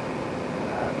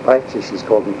actually she's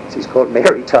called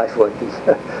Mary Typhoid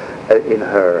in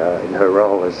her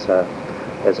role as a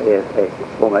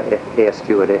former air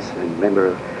stewardess and member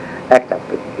of ACT UP.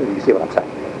 But you see what I'm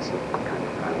saying there? There's a kind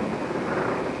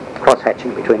of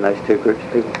cross-hatching between those two groups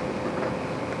of people.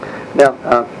 Now,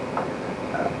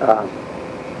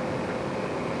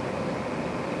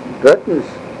 Burton's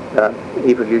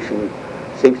evolution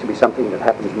seems to be something that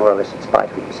happens more or less in spite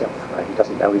of himself. Right? He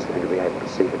doesn't know he's going to be able to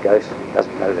see the ghost. He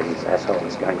doesn't know that his asshole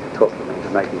is going to talk him into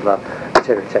making love,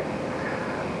 etc., etc.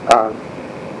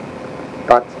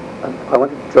 But I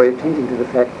want to draw your attention to the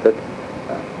fact that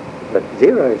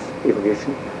Zero's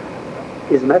evolution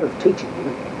is a matter of teaching.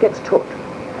 He gets taught.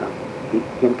 He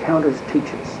encounters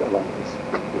teachers along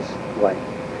this way.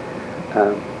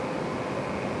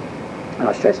 And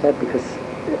I stress that because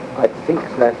I think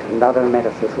that another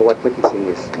metaphor for what witnessing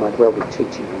is might well be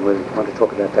teaching, and we'll want to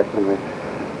talk about that when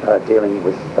we're dealing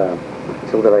with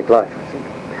Silver Lake Life, I think.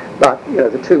 But,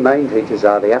 the two main teachers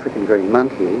are the African green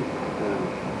monkey,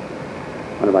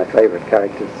 one of my favourite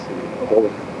characters in all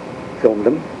of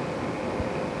filmdom.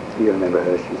 You remember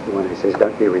her, she's the one who says,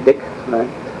 "Don't be ridiculous," right?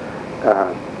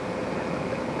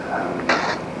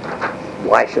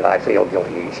 Why should I feel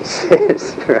guilty, she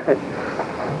says, right?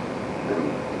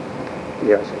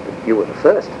 I said, "But you were the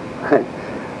first."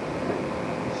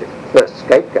 First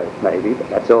scapegoat, maybe, but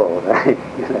that's all, right?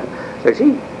 So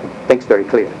she thinks very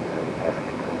clearly.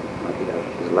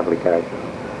 She's a lovely character,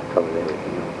 covered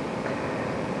everything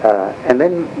else. And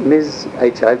then Ms.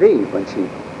 HIV, when she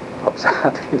pops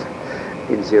up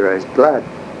in Zero's blood,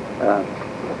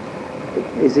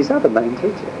 is his other main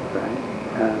teacher, right?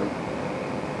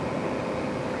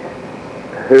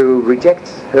 Who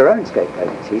rejects her own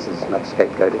scapegoating. She's as much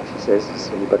scapegoated, she says, as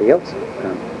anybody else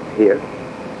here.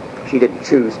 She didn't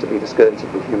choose to be the scourge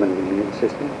of the human immune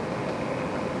system.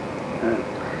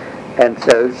 And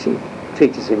so she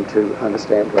teaches him to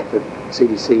understand what the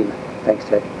CDC, thanks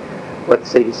Ted, what the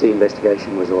CDC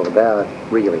investigation was all about,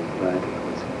 really, right?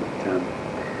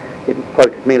 It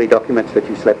merely documents that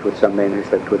you slept with some men who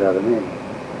slept with other men.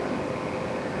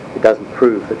 It doesn't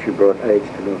prove that you brought AIDS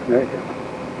to North America.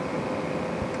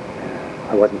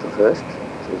 I wasn't the first,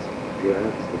 says Zero.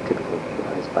 It's the typical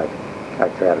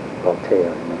character out of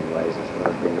Voltaire in many ways, as well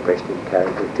as being a breast-eating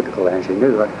character, typical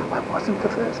ingenue. I wasn't the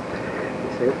first, he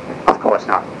says. Of course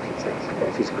not, she says.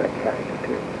 Yeah, she's a great character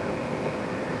too.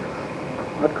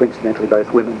 Not coincidentally,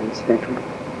 both women, incidentally.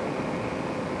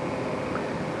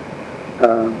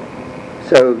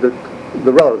 So the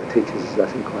role of the teachers is, I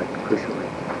think, quite crucial.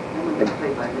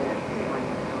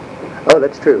 Oh,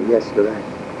 that's true. Yes, you're right.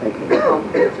 Thank you.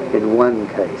 In one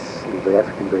case, the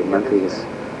African green monkey is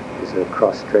a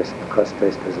cross-dressed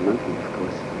as a monkey, of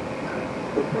course.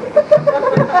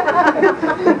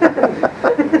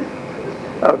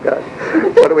 Oh God,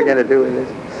 what are we going to do with this?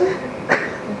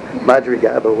 Marjorie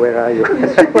Garber, where are you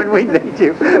when we need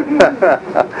you?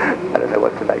 I don't know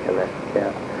what to make of that.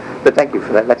 Yeah, but thank you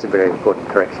for that. That's a very important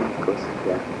correction, of course.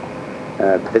 Yeah.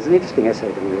 There's an interesting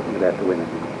essay to be written about the women,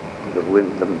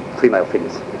 the female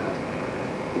figures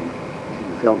in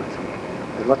the film.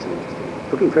 There's lots of interesting.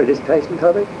 Looking for a dissertation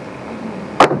topic?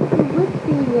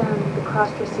 With the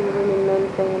cross-dressing women-men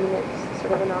thing, I mean, it's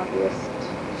sort of an obvious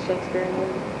Shakespearean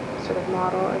sort of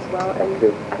model as well. And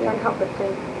I can't help but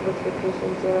think with your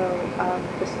patient Zero,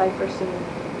 the cipher scene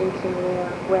in King Lear,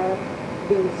 where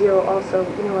the Zero also,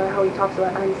 how he talks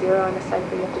about I'm Zero, I'm a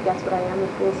cipher, you have to guess what I am, the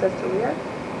fool says to Lear.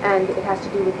 And it has to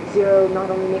do with Zero not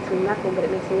only makes me nothing, but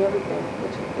it makes me everything,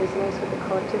 which is nice with the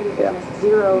collectivity business.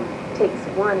 Zero takes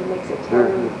one and makes it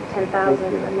 10,000,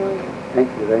 a million. Thank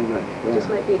you very much. Yeah. Just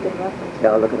might be a good reference.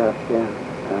 Yeah, I'll look it up, yeah.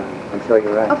 I'm sure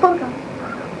you're right. A photo.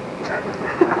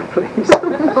 Please.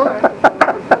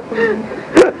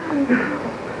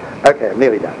 Okay, I'm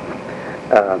nearly done.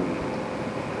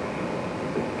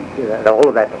 All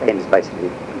of that ends basically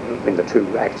when the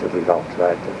two acts of revolt,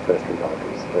 right? The first revolt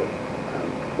is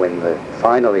when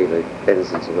finally the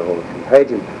denizens of the Hall of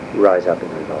Contagion rise up in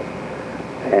revolt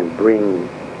and bring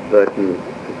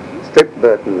strip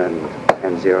Burton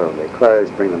and Zero of their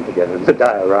clothes, bring them together in the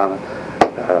diorama,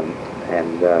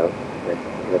 and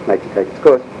let nature take its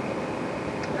course,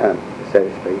 so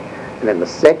to speak. And then the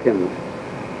second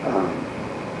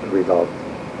revolt,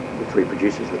 which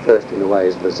reproduces the first in a way,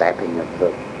 is the zapping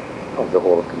of the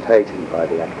Hall of Contagion by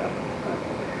the ACT UP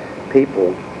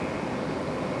people.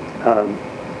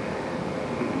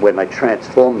 When they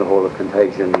transform the Hall of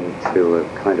Contagion into a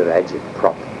kind of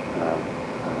agitprop,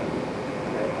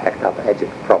 ACT UP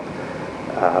agitprop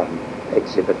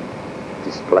exhibit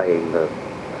displaying the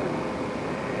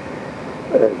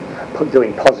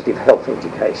doing positive health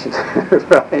education,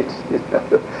 right? You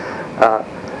know,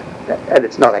 and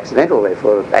it's not accidental,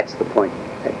 therefore that's the point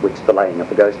at which the laying of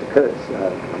the ghost occurs,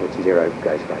 which zero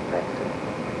goes right back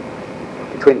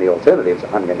to. Between the alternatives,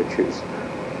 I'm going to choose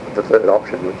the third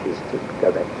option, which is to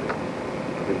go back to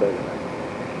where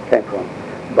I came from.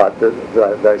 But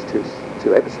those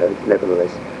two episodes,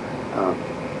 nevertheless,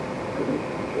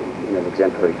 in an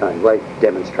exemplary kind of way,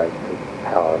 demonstrate the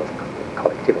power of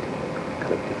collectivity,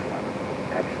 collective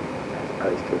action, as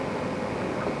opposed to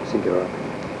singular opinion.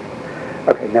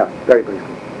 Okay, now, very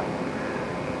briefly.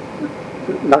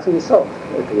 Nothing is solved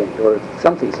at the end, or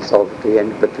some things are solved at the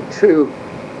end, but the two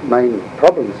main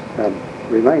problems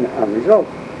remain unresolved.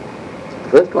 The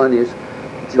first one is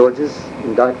George's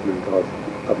indictment of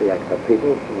the ACT UP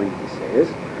people when he says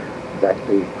that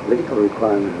the political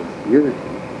requirement of unity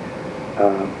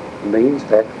means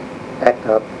that ACT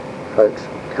UP folks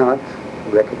can't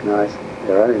recognise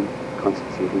their own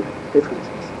constitutive differences.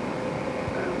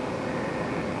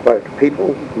 Quote,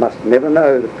 people must never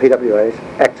know that PWAs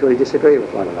actually disagree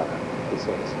with one another, he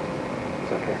says,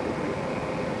 sarcastically.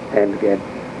 And again,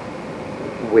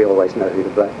 we always know who to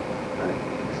blame.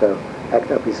 Right? So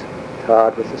ACT UP is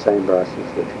tarred with the same brush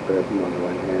as Richard Burton on the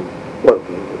one hand. Well,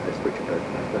 as Richard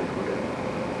Burton, I suppose, would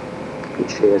do. It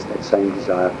shares that same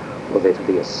desire for there to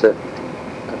be a certainty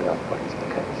about what is the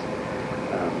case.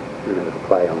 Remember the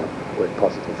play on the word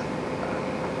positive.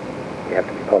 We have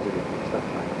to be positive and stuff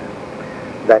like that.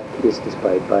 That is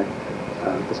displayed by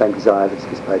the same desire that's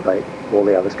displayed by all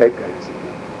the other scapegoats in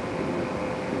the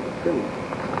film.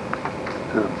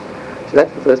 So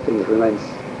that's the first thing that remains,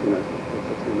 that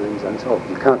remains unsolved.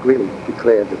 You can't really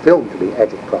declare the film to be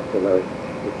agitprop, although it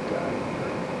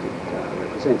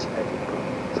represents agitprop.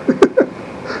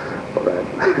 All right,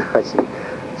 I see a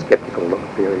sceptical look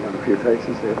appearing on a few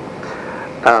faces there.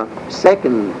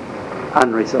 Second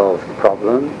unresolved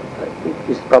problem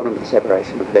is the problem of the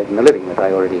separation of the dead and the living that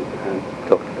I already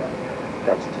talked about.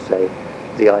 That's to say,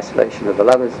 the isolation of the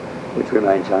lovers, which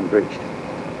remains unbreached.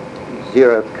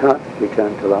 Zero can't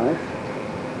return to life,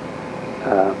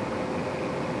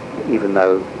 even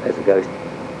though as a ghost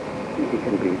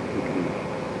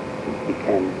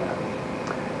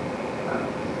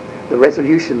the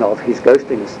resolution of his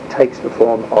ghostiness takes the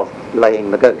form of laying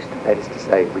the ghost, that is to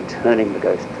say, returning the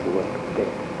ghost to the world of the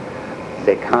dead.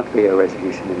 There can't be a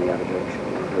resolution in the other direction,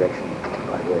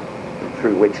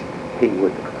 through which he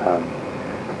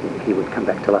would come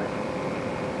back to life.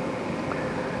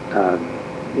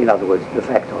 In other words, the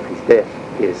fact of his death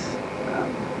is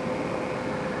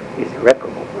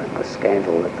irreparable, and the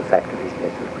scandal that the fact of his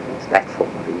death represents, that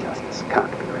form of injustice,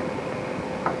 can't be remedied.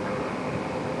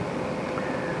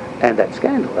 And that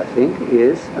scandal, I think,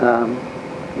 is,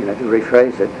 to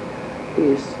rephrase it,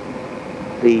 is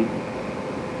the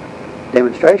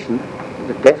demonstration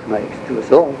that death makes to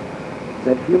us all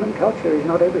that human culture is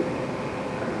not everything.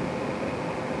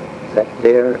 That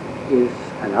there is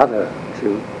another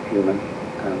to human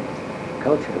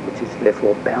culture, which is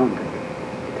therefore bounded.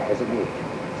 It has an edge.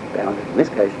 It's bounded, in this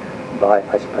case, by,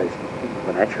 I suppose,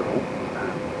 the natural,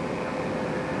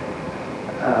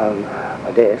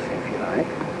 by death, if you like,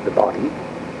 the body.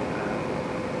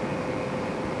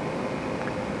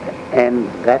 And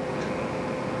that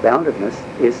boundedness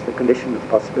is the condition of the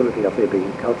possibility of there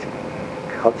being culture.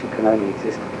 Culture can only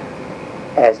exist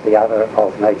as the other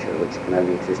of nature, which can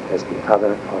only exist as the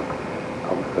other of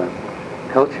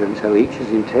culture, and so each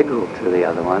is integral to the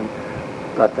other one,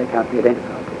 but they can't be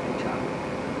identified with each other.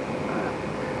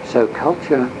 So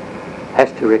culture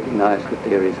has to recognize that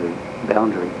there is a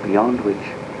boundary beyond which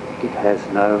it has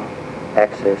no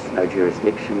access, no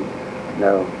jurisdiction,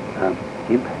 no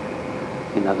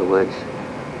impact. In other words,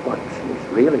 what is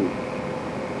really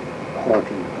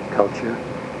haunting culture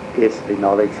is the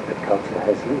knowledge that culture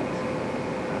has limits.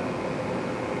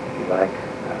 If you like,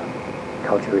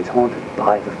 culture is haunted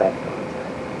by the fact of its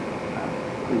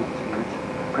limits.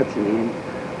 Perhaps in the end,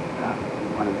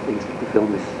 one of the things that the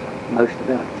film is most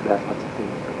about. It's about lots of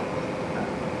things, but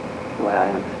the way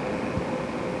I understand it.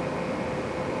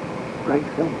 Great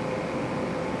film.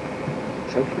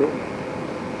 Shakespeare.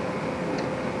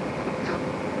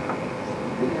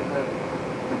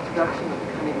 Production of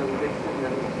Cunning Little Vixen,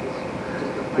 that was just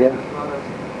a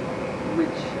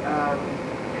which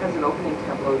has an opening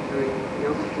tableau during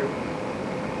the overture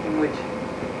in which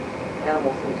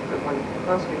animals, when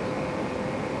constructs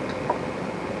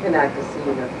enact a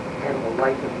scene of animal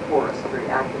life in the forest, a very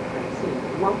active kind of scene.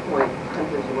 At one point,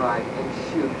 hunters arrive and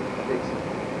shoot Vixen,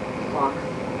 fox,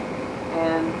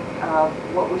 and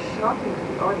what was shocking to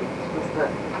the audience was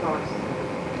that the fox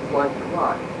is lying to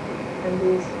rot, and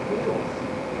these beetles,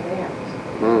 ants,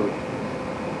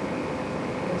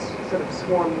 sort of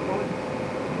swarm the body.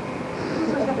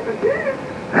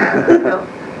 You know?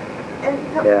 And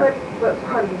but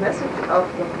part of the message of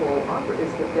the whole opera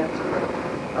is that that's part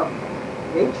of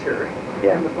nature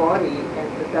and the body,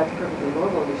 and that's perfectly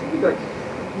normal. We should be going,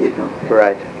 you know.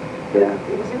 Right. Yeah.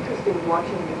 It was interesting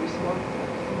watching the response.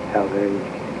 How very. You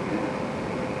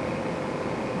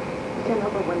can't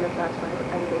help but wonder if that's why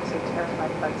everybody's so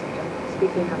terrified of bugs in general.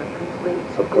 Speaking of a complete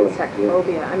insect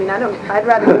phobia. I mean, I'd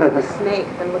rather look at a snake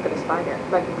than look at a spider.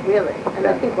 Like, really. And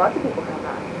I think lots of people have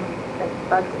that. That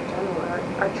bugs in general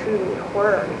are truly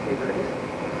horror. Yeah.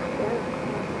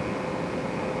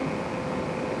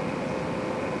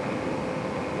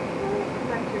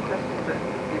 Back to your question, but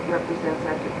it represents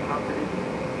active competition.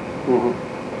 Mm-hmm.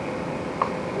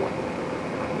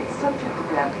 It's subject to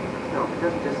that. No, it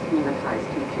doesn't just thematize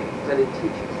teaching, but it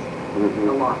teaches a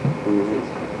lot.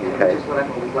 Which is what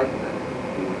I've always liked about it.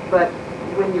 But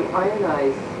when you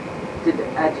ionize the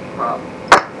agitprop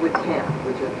with CAM,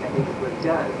 which I think is what it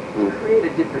does, you create a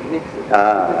different mix of it.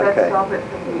 Does that stop it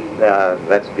from being...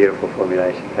 That's a beautiful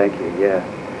formulation. Thank you. Yeah.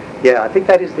 Yeah, I think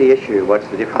that is the issue. What's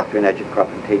the difference between agitprop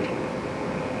and teaching?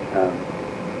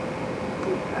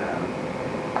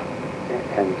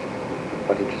 And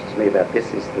what interests me about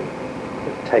this is that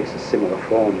it takes a similar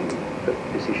form, that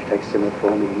this issue takes a similar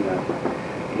form in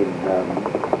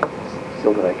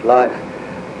Silver Lake Life,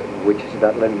 which is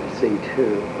about learning to see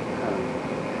too.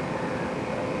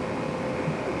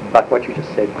 But what you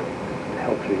just said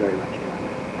helps me very much to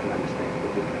understand the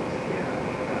difference.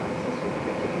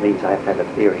 It means I have to have a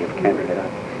theory of camera that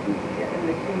and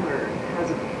the humor has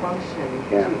a function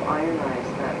to ionize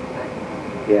that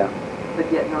but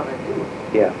yet not undo it.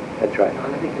 Yeah, that's right.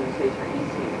 And I think in the stage where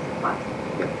he's seeing is classic.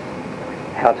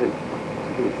 How to,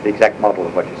 the exact model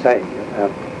of what you're saying,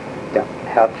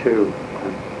 how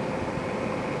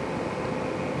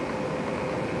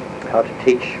to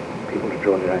teach people to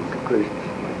draw their own conclusions.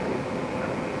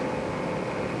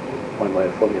 One way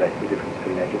of formulating the difference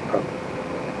between agitprop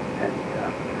and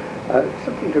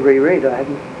something to reread. I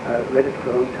hadn't read it for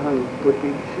a long time. Would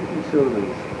be Susan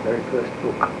Suleiman's very first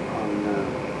book on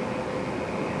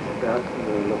about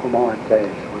Le Roman à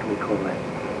thèse. What do we call that?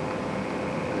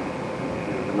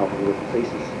 The novel with the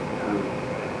thesis,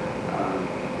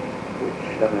 which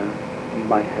you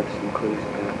might have some clues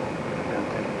about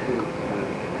that too.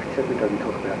 It certainly doesn't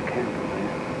talk about Campbell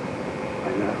there. I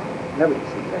know. Nobody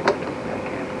seems to talk about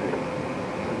Campbell.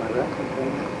 Am I right in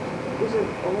saying that? These are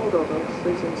old, although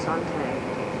Susan Sontag.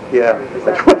 Yeah,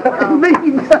 that's what I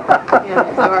mean.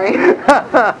 Yeah, sorry. The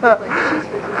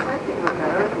sad thing about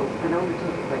that article has been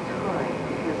overtaken by time,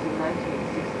 because in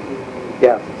 1960,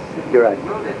 Yeah, you're right.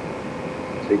 wrote it.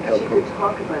 She She could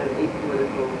talk about an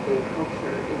apolitical gay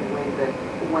culture in a way that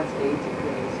once AIDS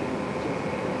occurred,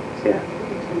 Yeah.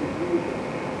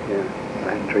 I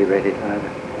haven't reread it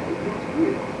either. It's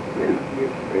weird.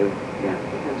 Really? Yeah.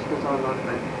 And she goes on and on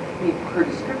about it. I mean, her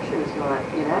description is not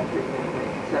inaccurate in any way,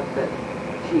 except that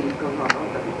she goes on and on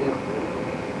about the apolitical.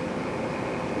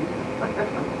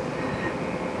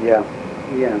 Yeah.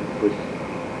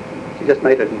 She just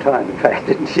made it in time, in fact,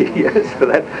 didn't she? Yes, for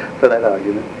that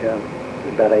argument. Yeah.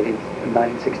 About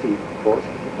 1964,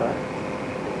 65.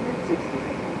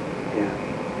 Yeah.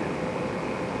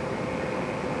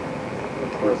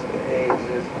 Of course, AIDS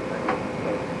is a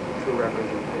true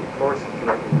representation, force of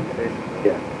representation of the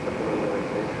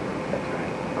realization. That's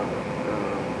right.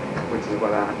 Which is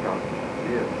what ACOG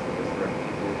is, this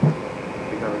representation.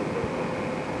 Becoming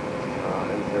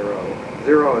and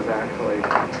zero is actually,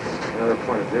 another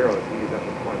point of zero is used at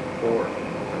the point 4.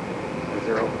 The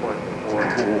 0 point before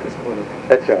this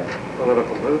That's right.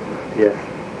 political movement. Yes.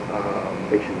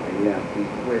 Fictionally, yeah.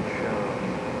 Which,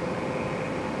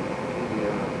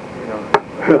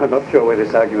 I'm not sure where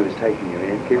this argument is taking you,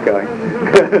 Ian. Keep going.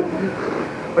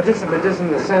 but just in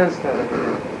the sense that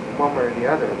one way or the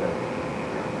other, that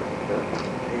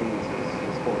AIDS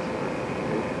is forced to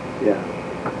representation. Yeah.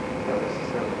 Not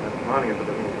necessarily monica, but I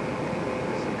mean,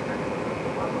 this is connection with the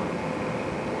dilemma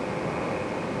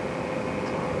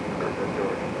that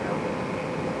George encountered.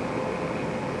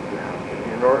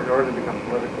 In order to become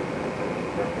political,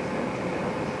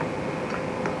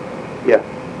 Yeah.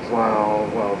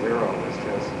 While zero is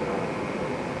just,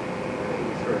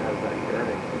 he sort of has that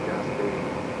yearning to just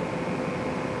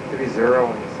be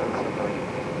zero in the sense of like,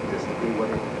 just to be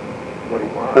what he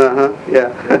was.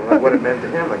 Yeah. Like what it meant to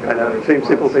him. Like I know, it seems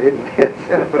simple to him. Yes.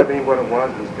 Yeah, but I mean, what it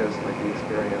was just like the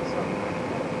experience of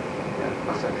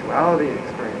sexuality, the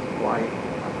experience of life,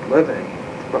 of living,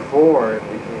 before it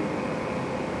became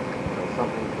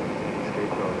something to be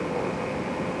scapegoated or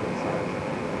besides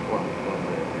one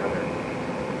way or the other.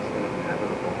 It's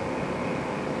inevitable.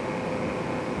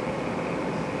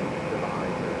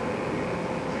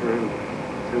 through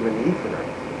the need for that.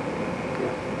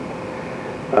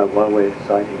 While we're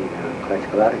citing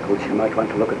classical articles, you might want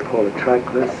to look at Paula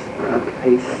Trackless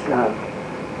piece.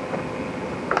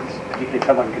 Particularly, if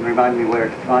someone can remind me where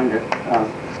to find it.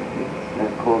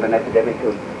 It's called An Epidemic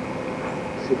of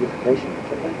Signification.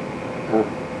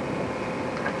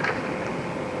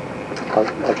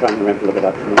 I'll try and remember to look it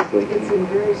up for next week. It's in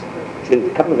various It's in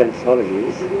a couple of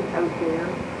anthologies. Is it out there?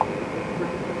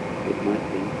 It might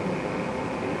be.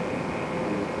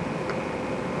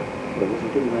 Well, was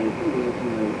it in the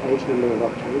age number of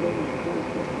October?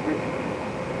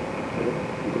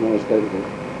 You can always go to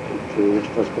which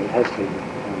possible it has been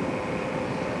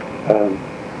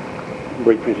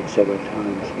reprinted several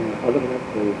times. Yeah, I'll look it up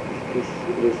for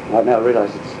this. I now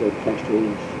realise it's thanks to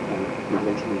Ian's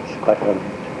intervention. It's quite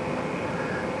relevant.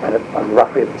 And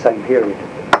roughly at the same period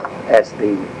as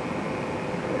the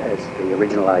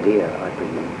original idea I bring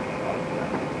in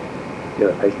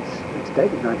Zero Patience. It's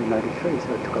dated 1993, so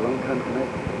it took a long time to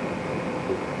make.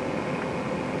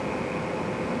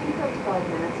 Do you have 5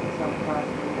 minutes in some class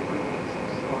when you're bringing some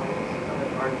slides of an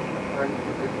art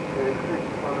that occurred a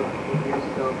couple of years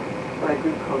ago by a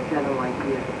group called General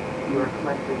Idea? You are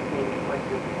collective, being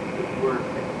collective work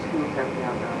at 2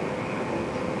 down.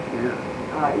 Yeah.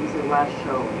 It was their last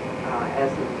show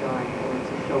as they died, and it's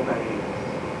a show about AIDS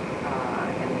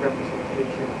and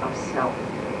representation of self.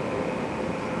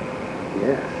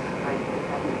 Yes. I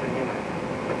haven't been in it.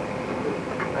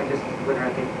 I just whether I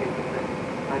think that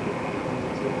I'd be happy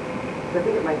to. I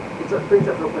think it brings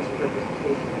up no question of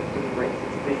representation. It's right.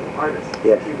 It's a visual artist.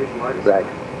 Yes. It's a visual artist. Right.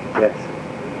 Yes.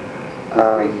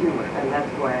 Great humor, and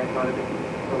that's why I thought of it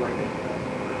for like it.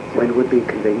 When would be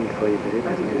convenient for you to do I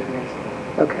that? think it next time.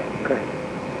 Okay, great.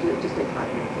 Just take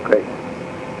 5 minutes. Great.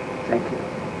 Thank you.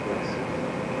 Yes.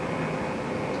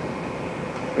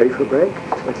 Ready for a break?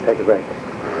 Let's take a break.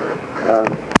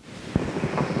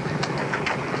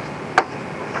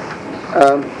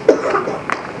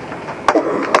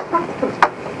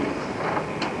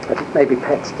 I think maybe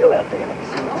Pat's still out there. Let's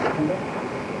see what's happened there.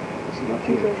 Is he not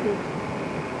here?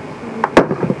 I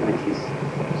think he's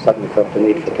suddenly felt the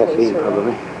need for caffeine,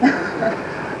 probably.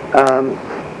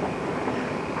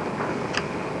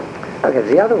 Okay,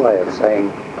 the other way of saying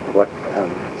what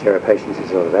Zero Patience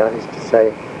is all about is to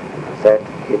say that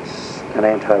it's an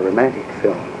anti-romantic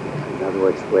film. In other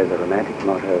words, where the romantic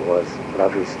motto was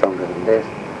love is stronger than death,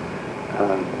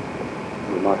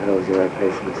 the motto of Zero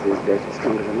Patience is death is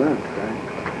stronger than love, right?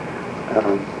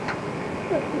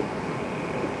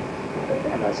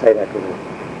 And I say that with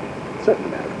a certain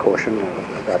amount of caution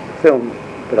about the film,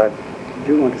 but I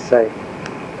do want to say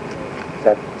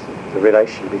that the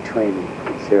relation between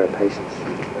Zero Patience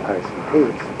and RSVP,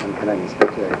 which one can only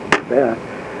speculate about,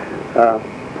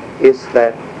 is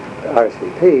that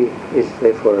RSVP is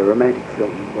therefore a romantic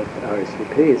film. What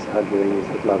RSVP is arguing is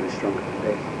that love is stronger than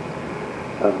death.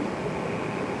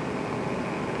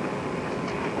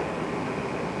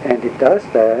 And it does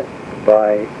that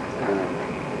by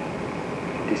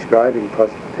describing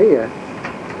Prosopopoeia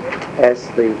as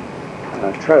the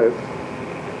trope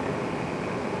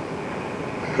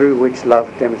through which love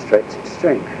demonstrates its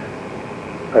strength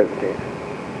over death,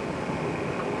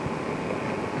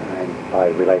 and by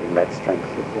relating that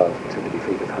strength of love to the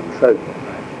defeat of homophobia.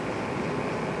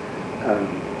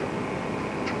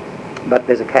 But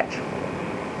there's a catch,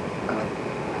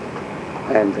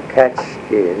 and the catch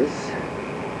is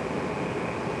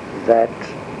that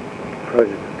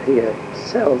Prosopopoeia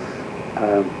itself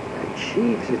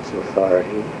achieves its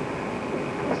authority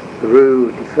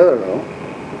through deferral,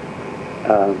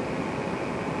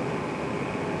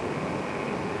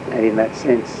 and in that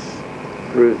sense,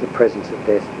 through the presence of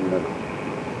death in the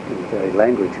very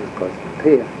language of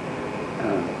Prosopopoeia.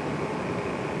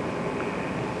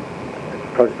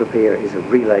 Prosopopoeia is a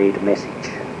relayed message.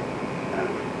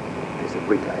 There's a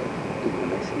relay in the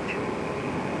message.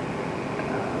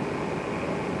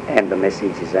 And the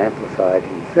message is amplified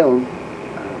in film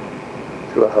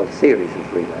through a whole series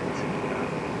of relays.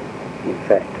 In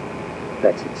fact,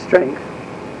 that's its strength,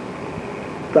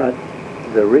 but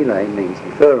the relay means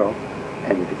deferral,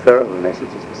 and the deferral of the message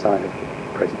is the sign of the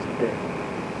presence of death.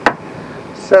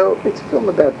 So it's a film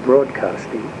about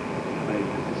broadcasting.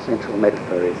 The central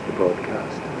metaphor is the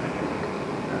broadcast.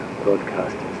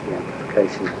 Broadcast is the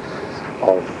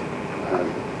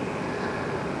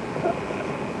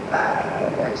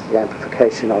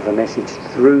amplification of a message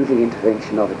through the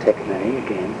intervention of a techne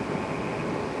again.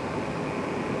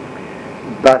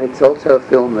 But it's also a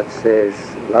film that says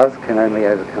love can only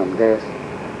overcome death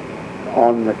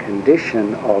on the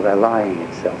condition of allying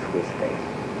itself with death.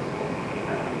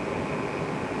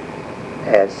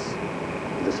 As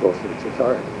the the source of its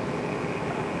authority.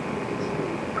 It's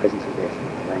the presence of death in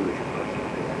the language of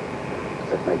prosopopea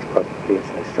that makes prosopopea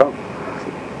so strong. Makes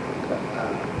it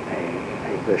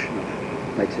a version of,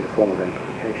 makes it a form of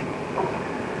amplification.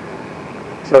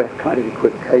 So a kind of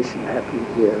equivocation happening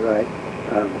here, right?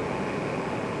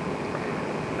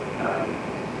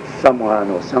 Someone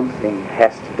or something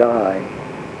has to die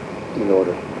in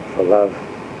order for love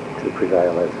to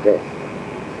prevail over death.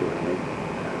 See what I mean?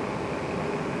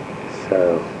 So,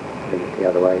 putting it the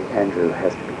other way, Andrew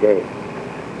has to be dead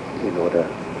in order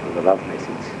for the love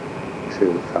message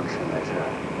to function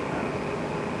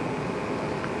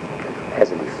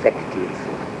as an effective,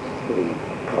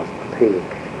 prosopopeic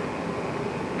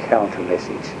counter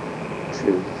message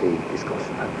to the discourse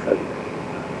of homophobia.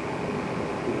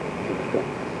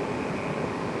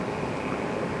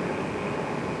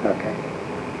 Okay.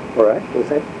 All right. Does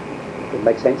that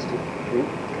make sense to you?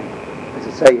 Okay. As I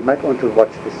say, you might want to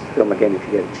watch this film again if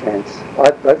you get a chance.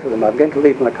 Both of them. I'm going to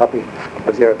leave my copy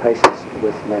of Zero Patience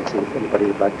with Nancy if anybody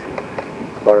would like to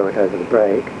borrow it over the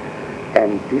break.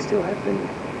 And do you still have the?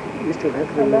 You still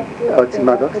have the? Oh, it's in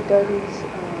my box. The Doty's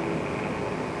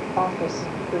office.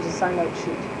 There's a sign-out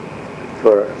sheet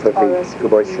For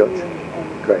boys' shorts.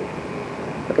 Great.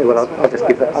 Okay. Well, I'll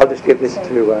just give this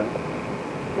to.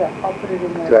 Yeah, I'll put it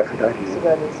in there. To Aphrodite. So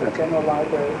that it's a general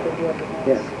library for whoever wants.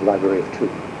 Yes, library of two.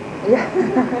 Yeah.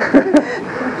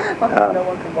 No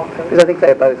one can walk over. Because I think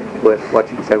they're both worth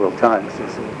watching several times.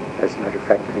 As a matter of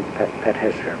fact, I think Pat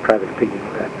has a private opinion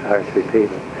about RSVP,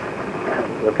 but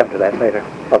we'll come to that later.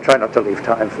 I'll try not to leave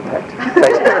time for Pat to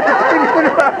say her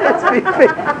opinion about RSVP.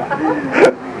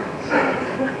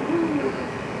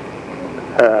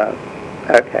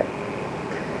 Okay.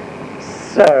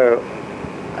 So,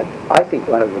 I think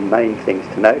one of the main things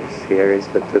to notice here is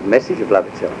that the message of love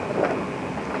itself,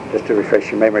 just to refresh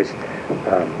your memories,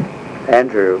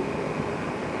 Andrew,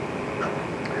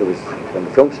 who was, when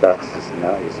the film starts,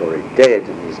 now he's already dead,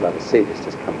 and his lover Sid has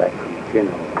just come back from the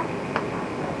funeral.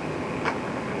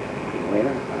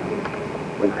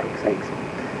 Winnipeg, thanks.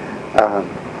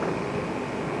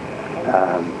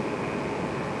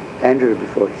 Andrew,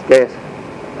 before his death,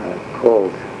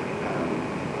 called.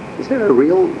 Is there a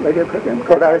real radio program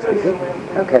called RSVP?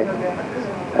 Okay.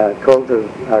 Called the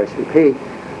RSVP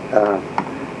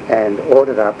and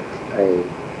ordered up a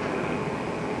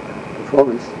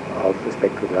performance of The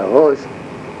Spectre of La Rose.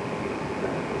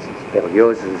 This is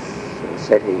Berlioz's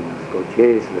setting of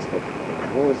Gautier's The Spectre of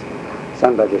La Rose,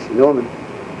 sung by Jesse Norman,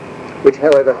 which,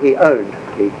 however, he owned.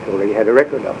 He already had a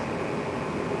record of.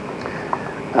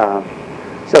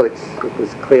 So it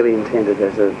was clearly intended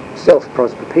as a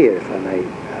self-prosopopea, if I may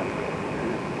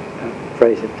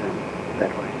phrase it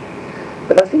that way.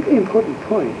 But I think the important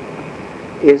point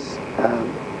is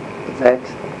that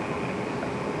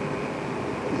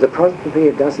the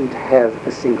prosopopea doesn't have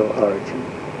a single origin.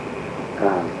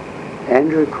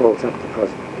 Andrew calls up the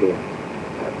prosopopea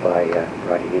by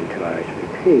writing into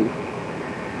RSVP,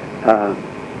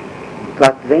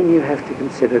 but then you have to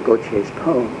consider Gautier's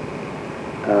poem,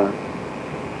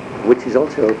 which is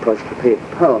also a prosopopeic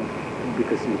poem,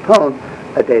 because in the poem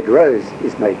a dead rose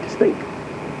is made to speak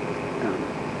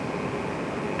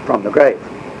from the grave,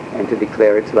 and to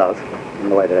declare its love in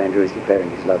the way that Andrew is declaring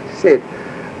his love to Sid,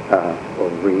 or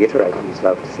reiterating his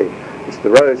love to Sid. It's the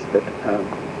rose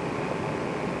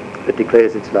that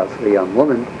declares its love for the young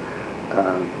woman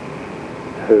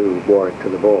who wore it to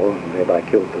the ball and thereby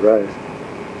killed the rose.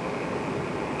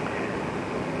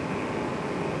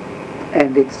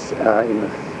 And it's, in the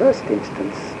first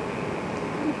instance,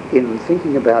 in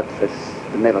thinking about the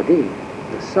melody,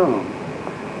 the song,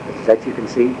 that you can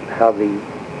see how the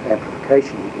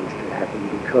amplification begins to happen,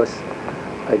 because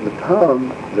in the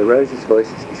poem, the rose's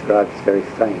voice is described as very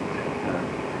faint.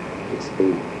 It's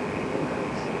the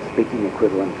speaking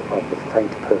equivalent of the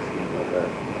faint perfume of a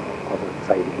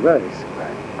fading rose.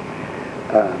 Right?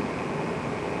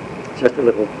 Just a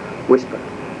little whisper.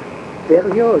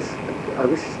 Berlioz, I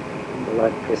wish, well, I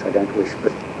guess I don't wish,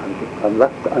 but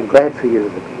I'm glad for you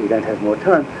that we don't have more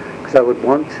time, because I would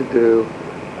want to do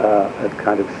a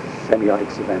kind of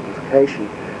semiotics of amplification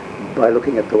by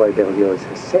looking at the way Berlioz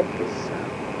has set this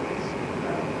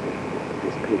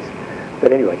piece.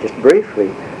 But anyway, just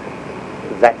briefly,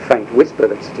 that faint whisper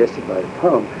that's suggested by the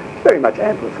poem is very much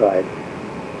amplified,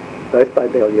 both by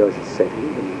Berlioz's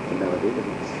setting, the melody that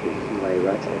he's using, the way he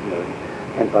writes that melody,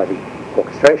 and by the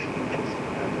orchestration, which is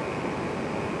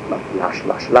not lush,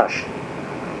 lush, lush.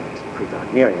 It's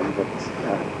pre-Wagnerian, but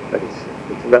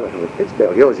it's relative. It's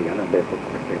Berliozian, and therefore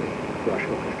really lush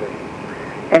orchestration.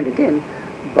 And again,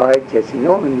 by Jesse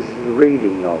Norman's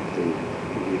reading of the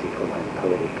musical and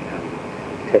poetic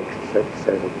text,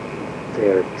 so that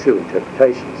there are two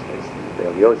interpretations. There's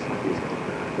Berlioz's musical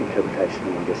interpretation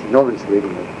and Jesse Norman's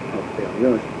reading of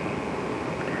Berlioz,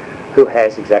 who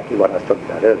has exactly what I was talking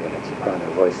about earlier, that soprano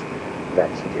voice that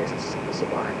suggests the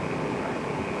sublime,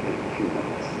 human,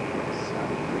 as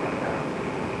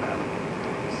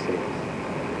says.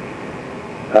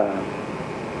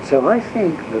 So I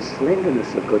think the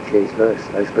slenderness of Gautier's verse,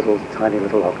 those tiny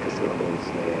little octosyllables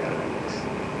there, and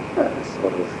this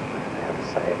sort of, how to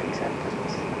say it exactly,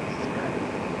 it's kind of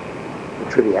the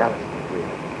triviality,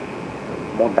 really, the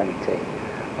mondanité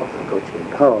of the Gautier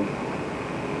poem,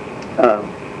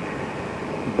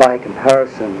 by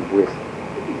comparison with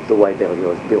the way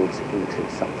Berlioz builds it into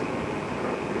something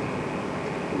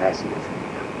massive and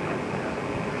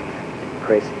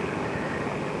impressive,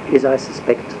 is, I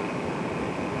suspect,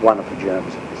 one of the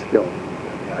germs of this film.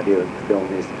 The idea of the film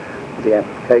is the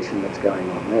amplification that's going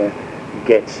on there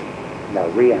gets now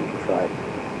re-amplified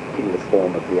in the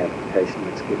form of the amplification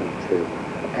that's given to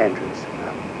Andrew's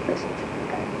message.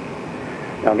 Okay.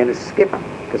 Now I'm going to skip,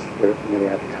 because we're nearly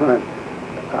out of time,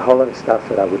 a whole lot of stuff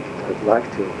that I would have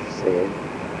liked to have said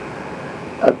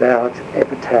about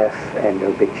epitaph and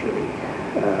obituary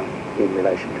in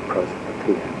relation to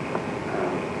prosopopoeia.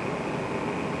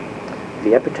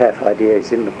 The epitaph idea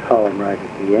is in the poem right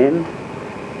at the end.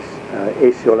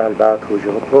 Et sur l'albâtre où je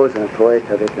repose, un poète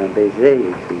avec un baiser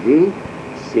écrivit,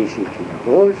 si c'est une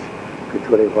rose, que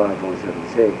tous les rois vont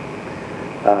jalousir.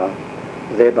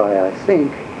 Thereby, I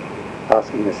think,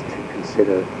 asking us to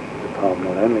consider the poem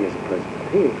not only as a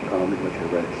prosopopoeic poem in which I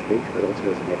wrote a speech, but also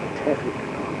as an epitaphic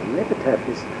poem. An epitaph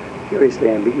is curiously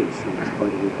ambiguous from this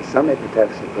point of view, because some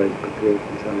epitaphs are prosopopoeic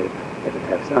and some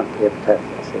epitaphs aren't. The epitaph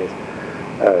that says,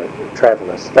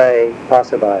 traveller stay,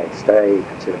 passerby stay,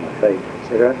 consider my fate,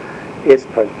 etc., is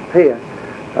prosopopoeia,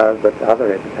 but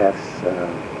other epitaphs,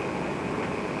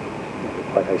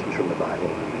 quotations from the Bible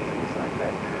and things like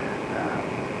that,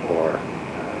 or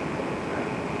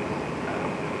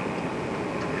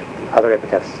other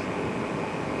epitaphs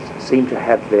seem to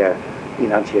have their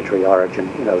enunciatory origin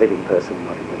in a living person,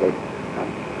 not in a dead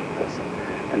person.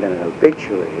 And then an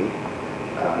obituary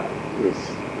is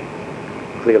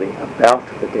clearly about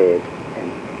the dead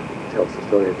and tells the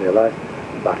story of their life,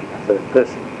 but in a third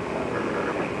person. You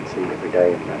can see every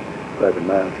day in the Globe and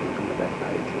Mail, from the back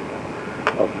page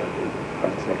of the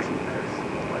front section, there's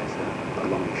always a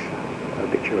longish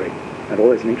obituary, and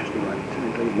always an interesting one,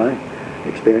 certainly in my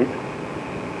experience.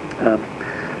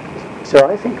 So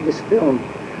I think this film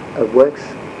works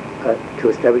to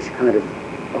establish a kind of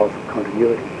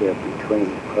continuity here between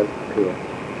prosopopoeia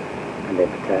and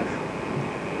epitaph.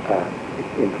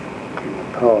 In the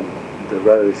poem, the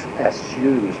rose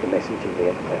assumes the message of the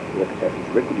epitaph. The epitaph is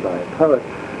written by a poet,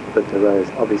 but the rose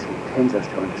obviously tends us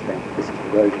to understand that this is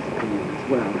the rose's opinion as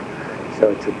well. So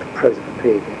it's a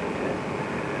prosopopoeic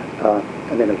epitaph.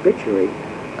 And then obituary,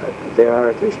 there are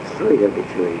at least 3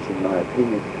 obituaries, in my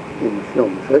opinion, in the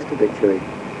film. The first obituary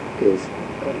is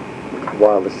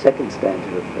while the second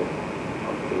stanza of the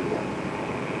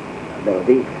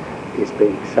melody is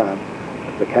being sung,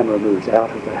 the camera moves out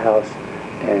of the house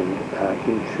and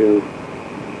into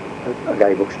a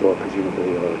gay bookstore,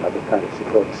 presumably, or another kind of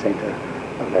support centre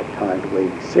of that kind, where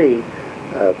you see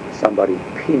somebody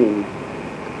pinning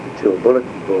to a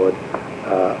bulletin board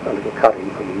a little cutting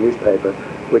from the newspaper,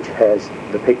 which has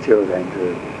the picture of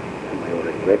Andrew, whom we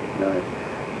already recognise,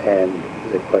 and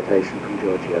the quotation from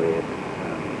George Eliot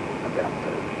about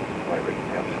the way written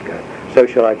helps go. So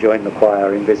shall I join the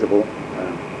choir invisible,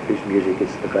 whose music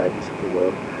is the gladness of the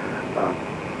world,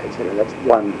 etc. That's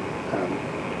one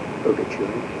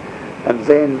obituary. And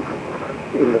then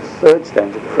in the third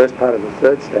stanza, the first part of the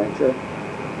third stanza,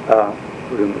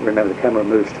 remember the camera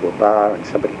moves to a bar and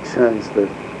somebody turns the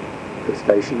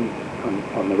station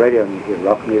on the radio and you hear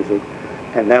rock music.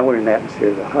 And now we're in the atmosphere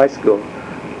of the high school,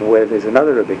 where there's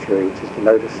another obituary, which is the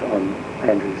notice on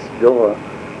Andrew's door.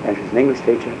 Andrew's an English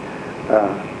teacher,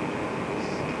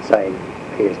 saying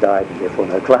he has died and therefore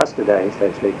no class today, so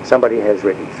to speak. Somebody has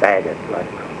written faggot right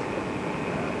across.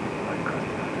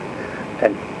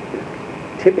 And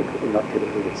typically, not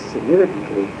typically, but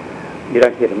significantly, you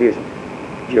don't hear the music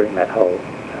during that whole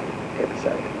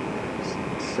episode.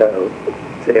 So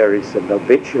there is an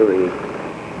obituary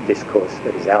discourse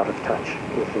that is out of touch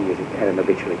with the music, and an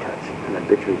obituary touch. An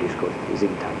obituary discourse is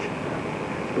in touch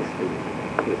with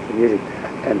the music.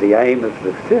 And the aim of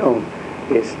the film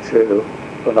is to,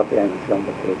 well, not the aim of the film,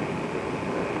 but the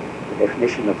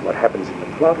definition of what happens in the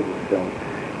plot of the film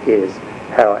is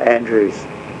how Andrew's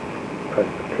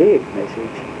prosopopoeic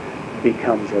message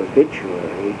becomes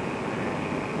obituary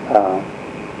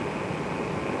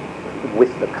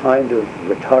with the kind of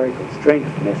rhetorical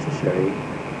strength necessary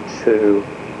to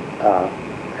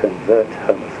convert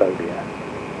homophobia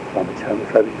from its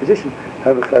homophobic position.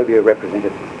 Homophobia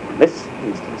represented, in this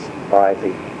instance, by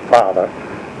the father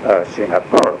sitting up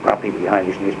grumpy behind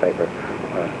his newspaper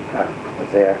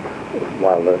there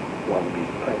while the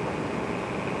music played.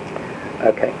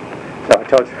 Okay, so I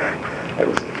told you it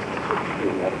was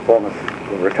the form of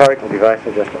the rhetorical device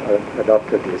I just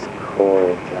adopted is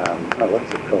called,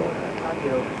 what's it called?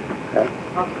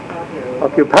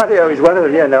 Occupatio is one of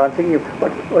them. Yeah, no, I'm thinking of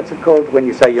what's it called when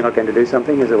you say you're not going to do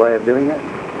something as a way of doing it?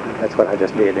 That's what I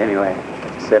just did anyway. I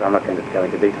just said I'm not going to go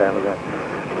into detail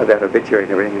about obituary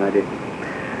and everything I did.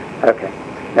 Okay,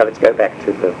 now let's go back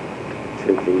to the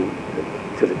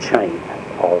chain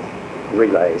of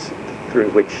relays through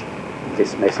which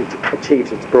this message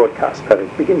achieves its broadcast. So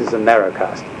it begins as a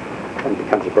narrowcast and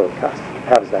becomes a broadcast.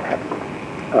 How does that happen?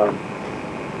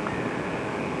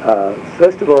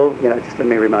 First of all, just let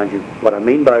me remind you what I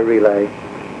mean by relay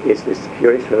is this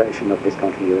curious relation of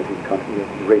discontinuity and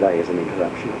continuity. The relay is an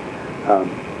interruption,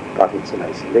 but it's an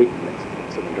ACD.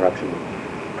 It's an interruption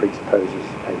that presupposes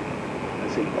a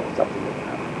signal, something that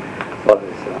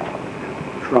follows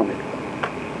from it.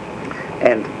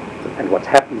 And what's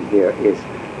happening here is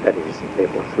that it is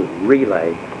therefore through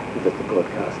relay that the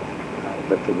broadcast,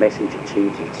 that the message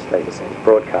achieves its status as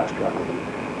broadcast rather than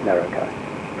narrowcast.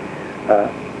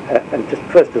 And just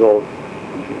first of all,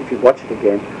 if you watch it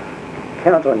again,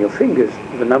 count on your fingers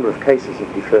the number of cases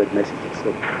of deferred messages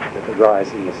that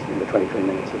arise in the 23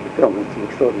 minutes of the film. It's an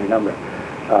extraordinary number.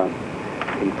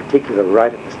 In particular,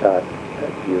 right at the start,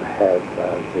 you have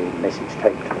the message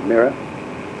taped to the mirror.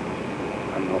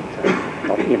 I'm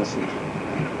not innocent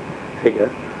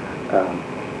figure.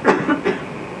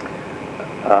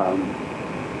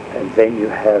 And then you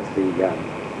have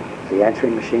the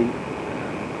answering machine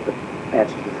that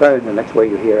answers the phone, and that's where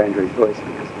you hear Andrew's voice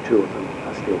because the two of them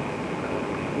are still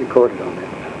recorded on that.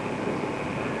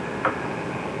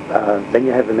 Then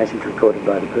you have the message recorded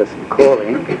by the person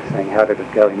calling, saying how did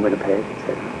it go in Winnipeg,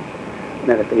 etc. And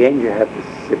then at the end you have the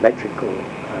symmetrical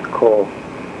call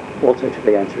also to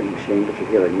the answering machine, but you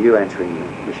hear a new answering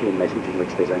machine message in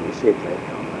which there's only Sid left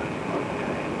on the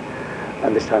train.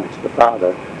 And this time it's the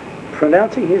father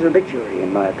pronouncing his obituary,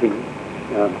 in my opinion.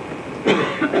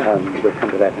 We'll come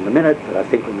to that in a minute, but I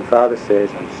think when the father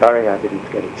says, I'm sorry I didn't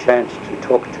get a chance to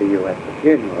talk to you at the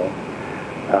funeral,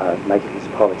 making his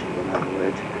apology, in other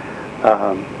words,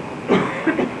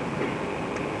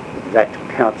 that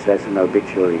counts as an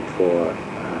obituary for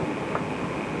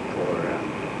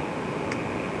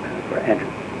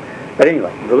Andrew. But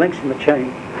anyway, the links in the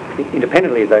chain,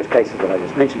 independently of those cases that I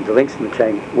just mentioned, the links in the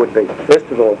chain would be, first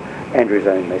of all, Andrew's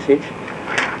own message,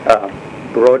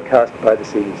 broadcast by the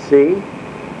CDC,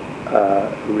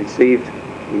 received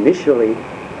initially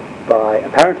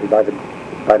apparently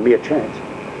by mere chance,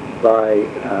 by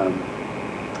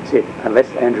Sid,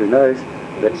 unless Andrew knows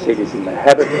that Sid is in the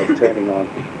habit of turning on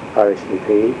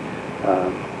RSVP,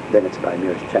 then it's by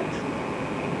merest chance.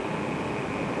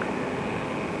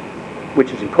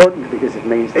 Which is important because it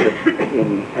means that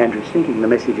in Andrew's thinking the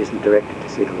message isn't directed to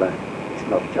Sid alone. It's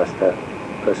not just a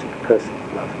person-to-person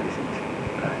love message.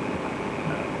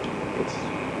 It's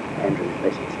Andrew's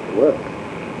message to the world.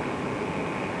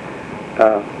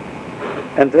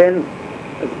 And then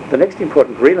the next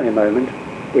important relay moment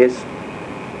is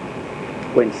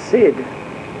when Sid,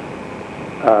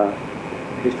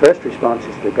 his first response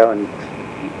is to go and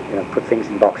put things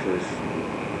in boxes,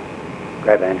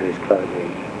 grab Andrew's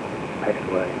clothing, pack it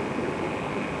away.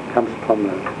 Comes upon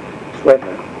the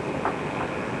sweater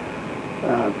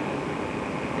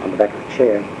on the back of the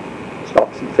chair,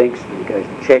 stops and thinks, and he goes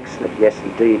and checks that yes,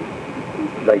 indeed,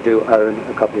 they do own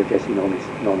a copy of Jesse Norman's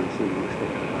single.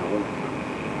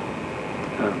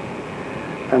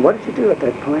 And what does he do at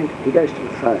that point? He goes to the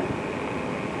phone.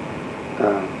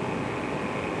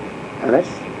 And that's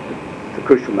the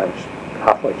crucial moment.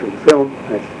 Halfway through the film,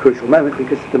 and it's the crucial moment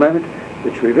because it's the moment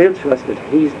which reveals to us that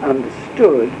he's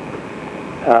understood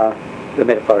the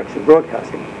metaphorics of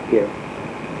broadcasting here.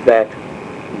 That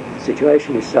the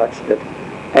situation is such that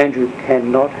Andrew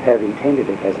cannot have intended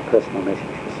it as a personal message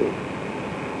to Sid.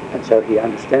 And so he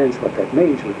understands what that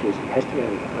means, which is he has to go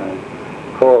to the phone,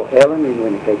 call Ellen in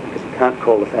Winnipeg because he can't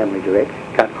call the family direct,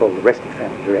 can't call the rest of the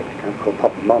family direct, can't call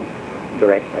Pop and Mom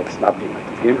direct, they've snubbed him at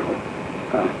the funeral.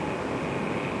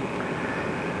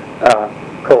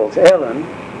 Calls Ellen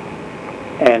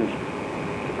and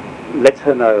lets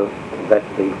her know that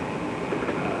the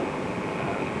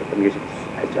music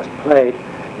has just played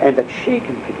and that she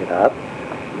can pick it up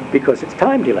because it's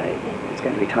time delayed. It's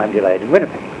going to be time delayed in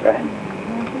Winnipeg, right?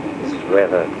 This is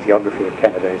whether geography of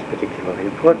Canada is particularly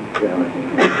important.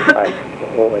 I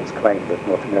always claimed that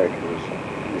North America was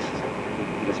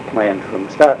misplanned from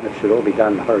the start, and it should all be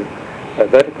done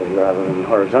vertically rather than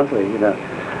horizontally,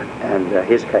 and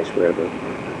his case where the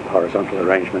horizontal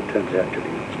arrangement turns out to be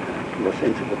more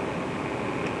sensible.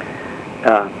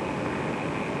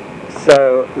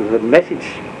 So the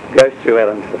message goes through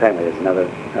Ellen to the family. There's another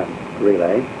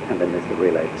relay, and then there's the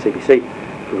relay, the CBC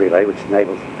relay, which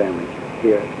enables the family to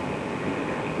hear it.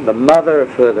 The mother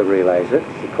further relays it.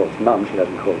 She calls Mum. She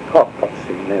doesn't call Pop. Pop's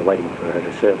sitting there waiting for her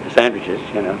to serve the sandwiches,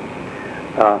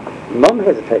 Mum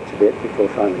hesitates a bit before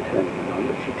finally turning it on,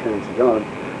 but she turns it on.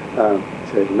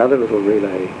 So there's another little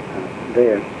relay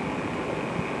there.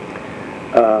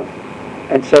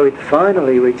 And so it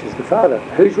finally reaches the father,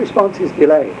 whose response is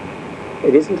delayed.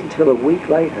 It isn't until a week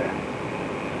later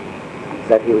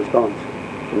that he responds to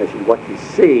the message. What you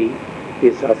see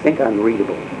is, I think,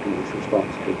 unreadable in his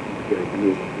response to hearing the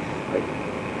music.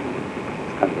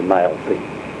 It's kind of a male thing.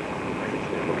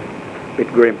 A bit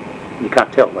grim. You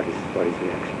can't tell what his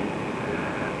reaction is.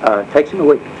 It takes him a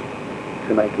week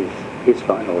to make his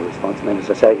final response, and then, as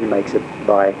I say, he makes it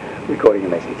by recording a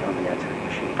message on the answering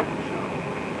machine.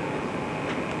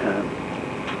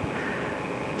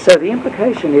 So the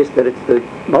implication is that it's the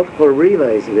multiple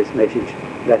relays of this message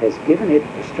that has given it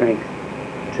the strength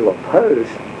to oppose,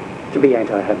 to be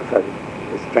anti-homophobic,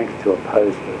 the strength to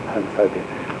oppose the homophobia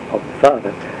of the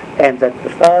father, and that the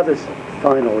father's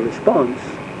final response,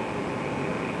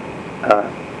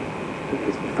 the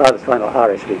father's final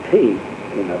RSVP,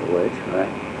 in other words,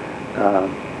 right,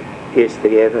 is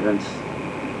the evidence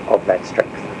of that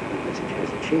strength. The message has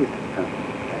achieved that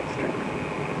strength.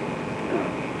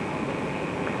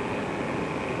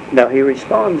 Now he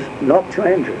responds not to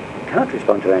Andrew. He can't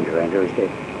respond to Andrew. Andrew is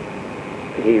dead.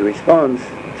 He responds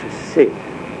to Sid.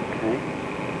 Okay?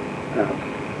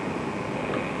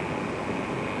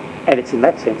 And it's in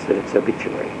that sense that it's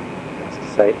obituary. That's to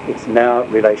say, it's now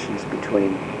relations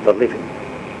between the living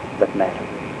that matter.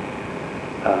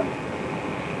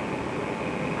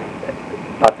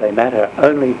 But they matter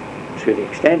only to the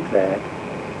extent that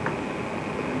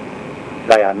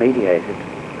they are mediated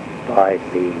by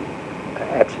the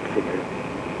absent figure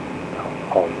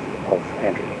of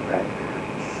Andrew. Right?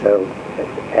 So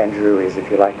Andrew is, if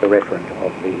you like, the referent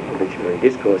of the obituary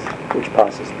discourse, which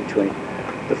passes between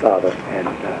the father and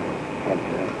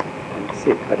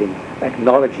Sid. But in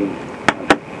acknowledging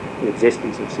the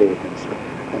existence of Sid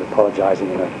and apologising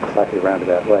in a slightly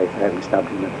roundabout way for having snubbed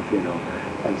him at the funeral,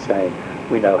 and saying,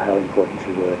 we know how important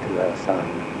you were to our son,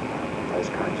 those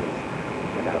kinds of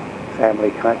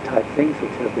family type things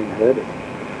which have been heard at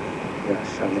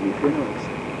so many funerals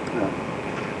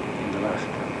in the last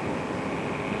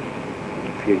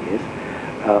few years.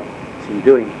 So in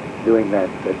doing that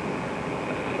the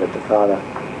father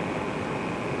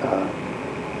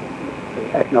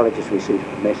acknowledges receipt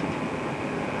of the message.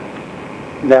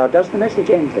 Now, does the message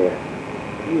end there?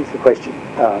 Here's the question.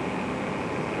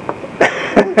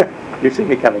 You see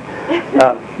me coming.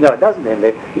 No, it doesn't end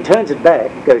there. He turns it back,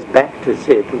 goes back to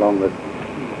Sid along the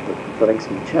links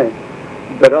in the chain.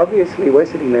 But obviously we're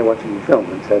sitting there watching the film,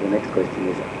 and so the next question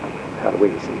is, how do we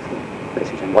receive the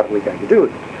message, and what are we going to do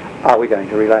with it? Are we going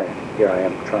to relay it? Here I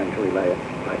am trying to relay it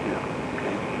right now.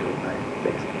 Okay, doing my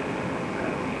best.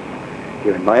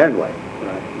 Here in my own way,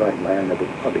 writing my own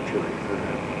obituary for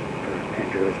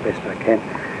Andrew as best I can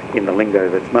in the lingo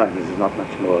that's mine. This is not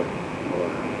much more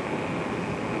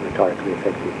rhetorically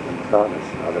effective than the father's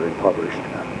rather impoverished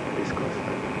discourse.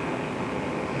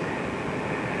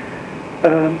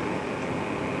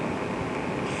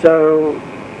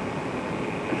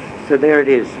 So there it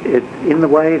is. In the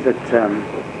way that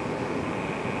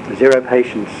Zero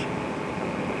Patience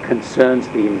concerns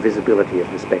the invisibility of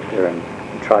the spectre and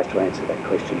tries to answer that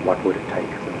question, what would it take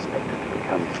for the spectre to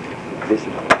become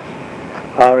visible?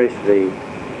 RFV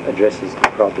addresses the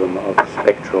problem of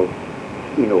spectral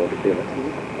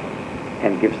inaudibility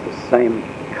and gives the same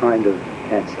kind of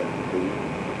answer.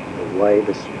 The way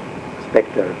the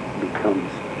spectre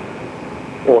becomes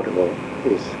audible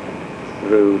is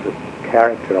through the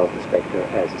character of the spectre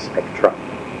as a spectrum.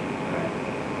 Right?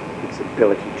 Its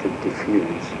ability to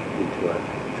diffuse into a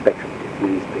spectrum,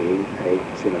 diffuse being a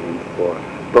synonym for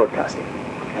broadcasting.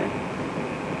 Okay?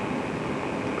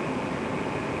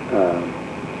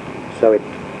 So it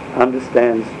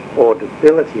understands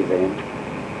audibility then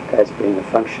as being a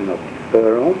function of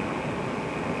deferral, a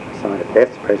sign of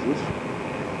death's presence,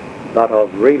 but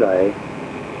of relay,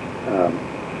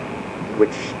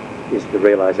 which is the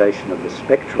realization of the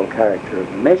spectral character of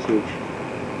the message,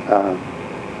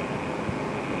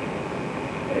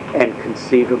 and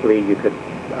conceivably you could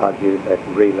argue that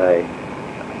relay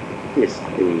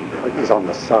is on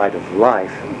the side of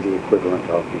life the equivalent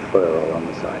of deferral on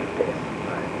the side of death.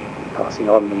 Right? Passing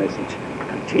on the message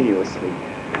continuously,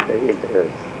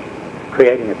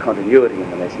 creating a continuity in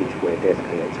the message where death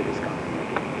creates a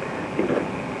discontinuity in the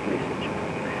message.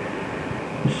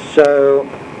 So,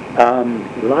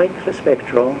 like the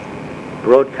spectral,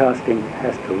 broadcasting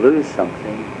has to lose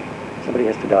something. Somebody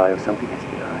has to die or something has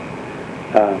to die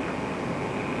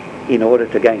in order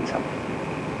to gain something.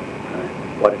 Right?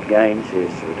 What it gains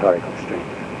is rhetorical strength.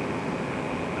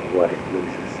 What it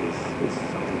loses is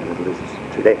something that it loses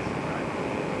to death.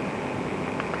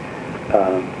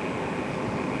 Right?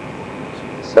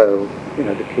 So,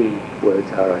 the key words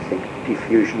are, I think,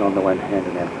 diffusion on the one hand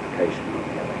and amplification on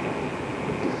the other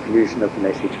hand. Diffusion of the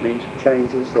message means it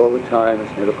changes all the time.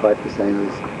 It's never quite the same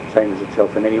as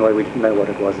itself. And anyway, we didn't know what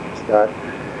it was at the start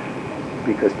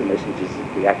because the message is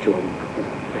the actual,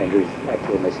 Andrew's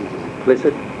actual message is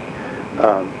implicit.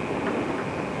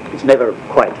 It's never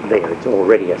quite there. It's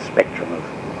already a spectrum of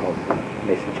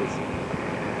messages.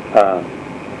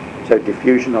 So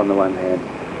diffusion on the one hand,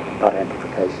 but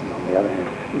amplification on the other hand.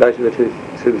 Those are the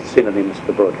two synonyms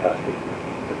for broadcasting.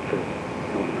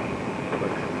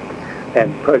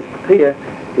 And prosopopoeia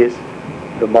is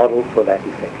the model for that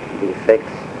effect, the effect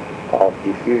of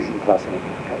diffusion plus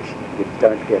amplification. You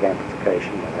don't get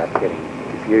amplification without getting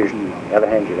diffusion. On the other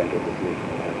hand, you don't get diffusion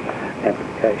without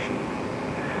amplification.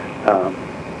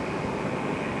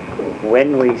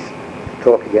 When we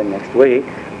talk again next week,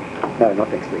 no, not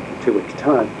next week, in 2 weeks'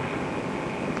 time,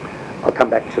 I'll come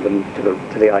back to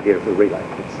the idea of the relay.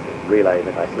 It's the relay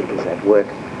that I think is at work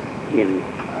in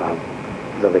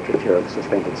the literature of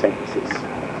suspended sentences,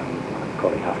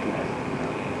 calling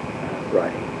aftermath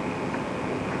writing.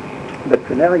 But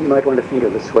for now, you might want to think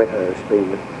of the sweater as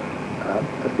being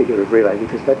a figure of relay,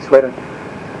 because that sweater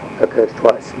occurs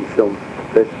twice in film.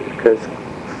 It occurs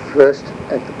first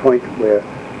at the point where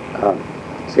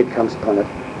Sid comes upon it,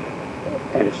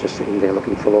 and it's just sitting there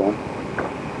looking forlorn.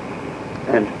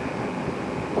 And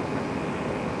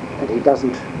he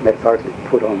doesn't metaphorically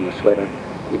put on the sweater,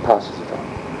 he passes it on.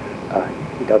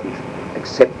 He doesn't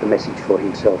accept the message for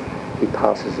himself, he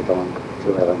passes it on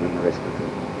to Ellen and the rest of the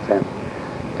family.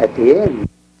 At the end,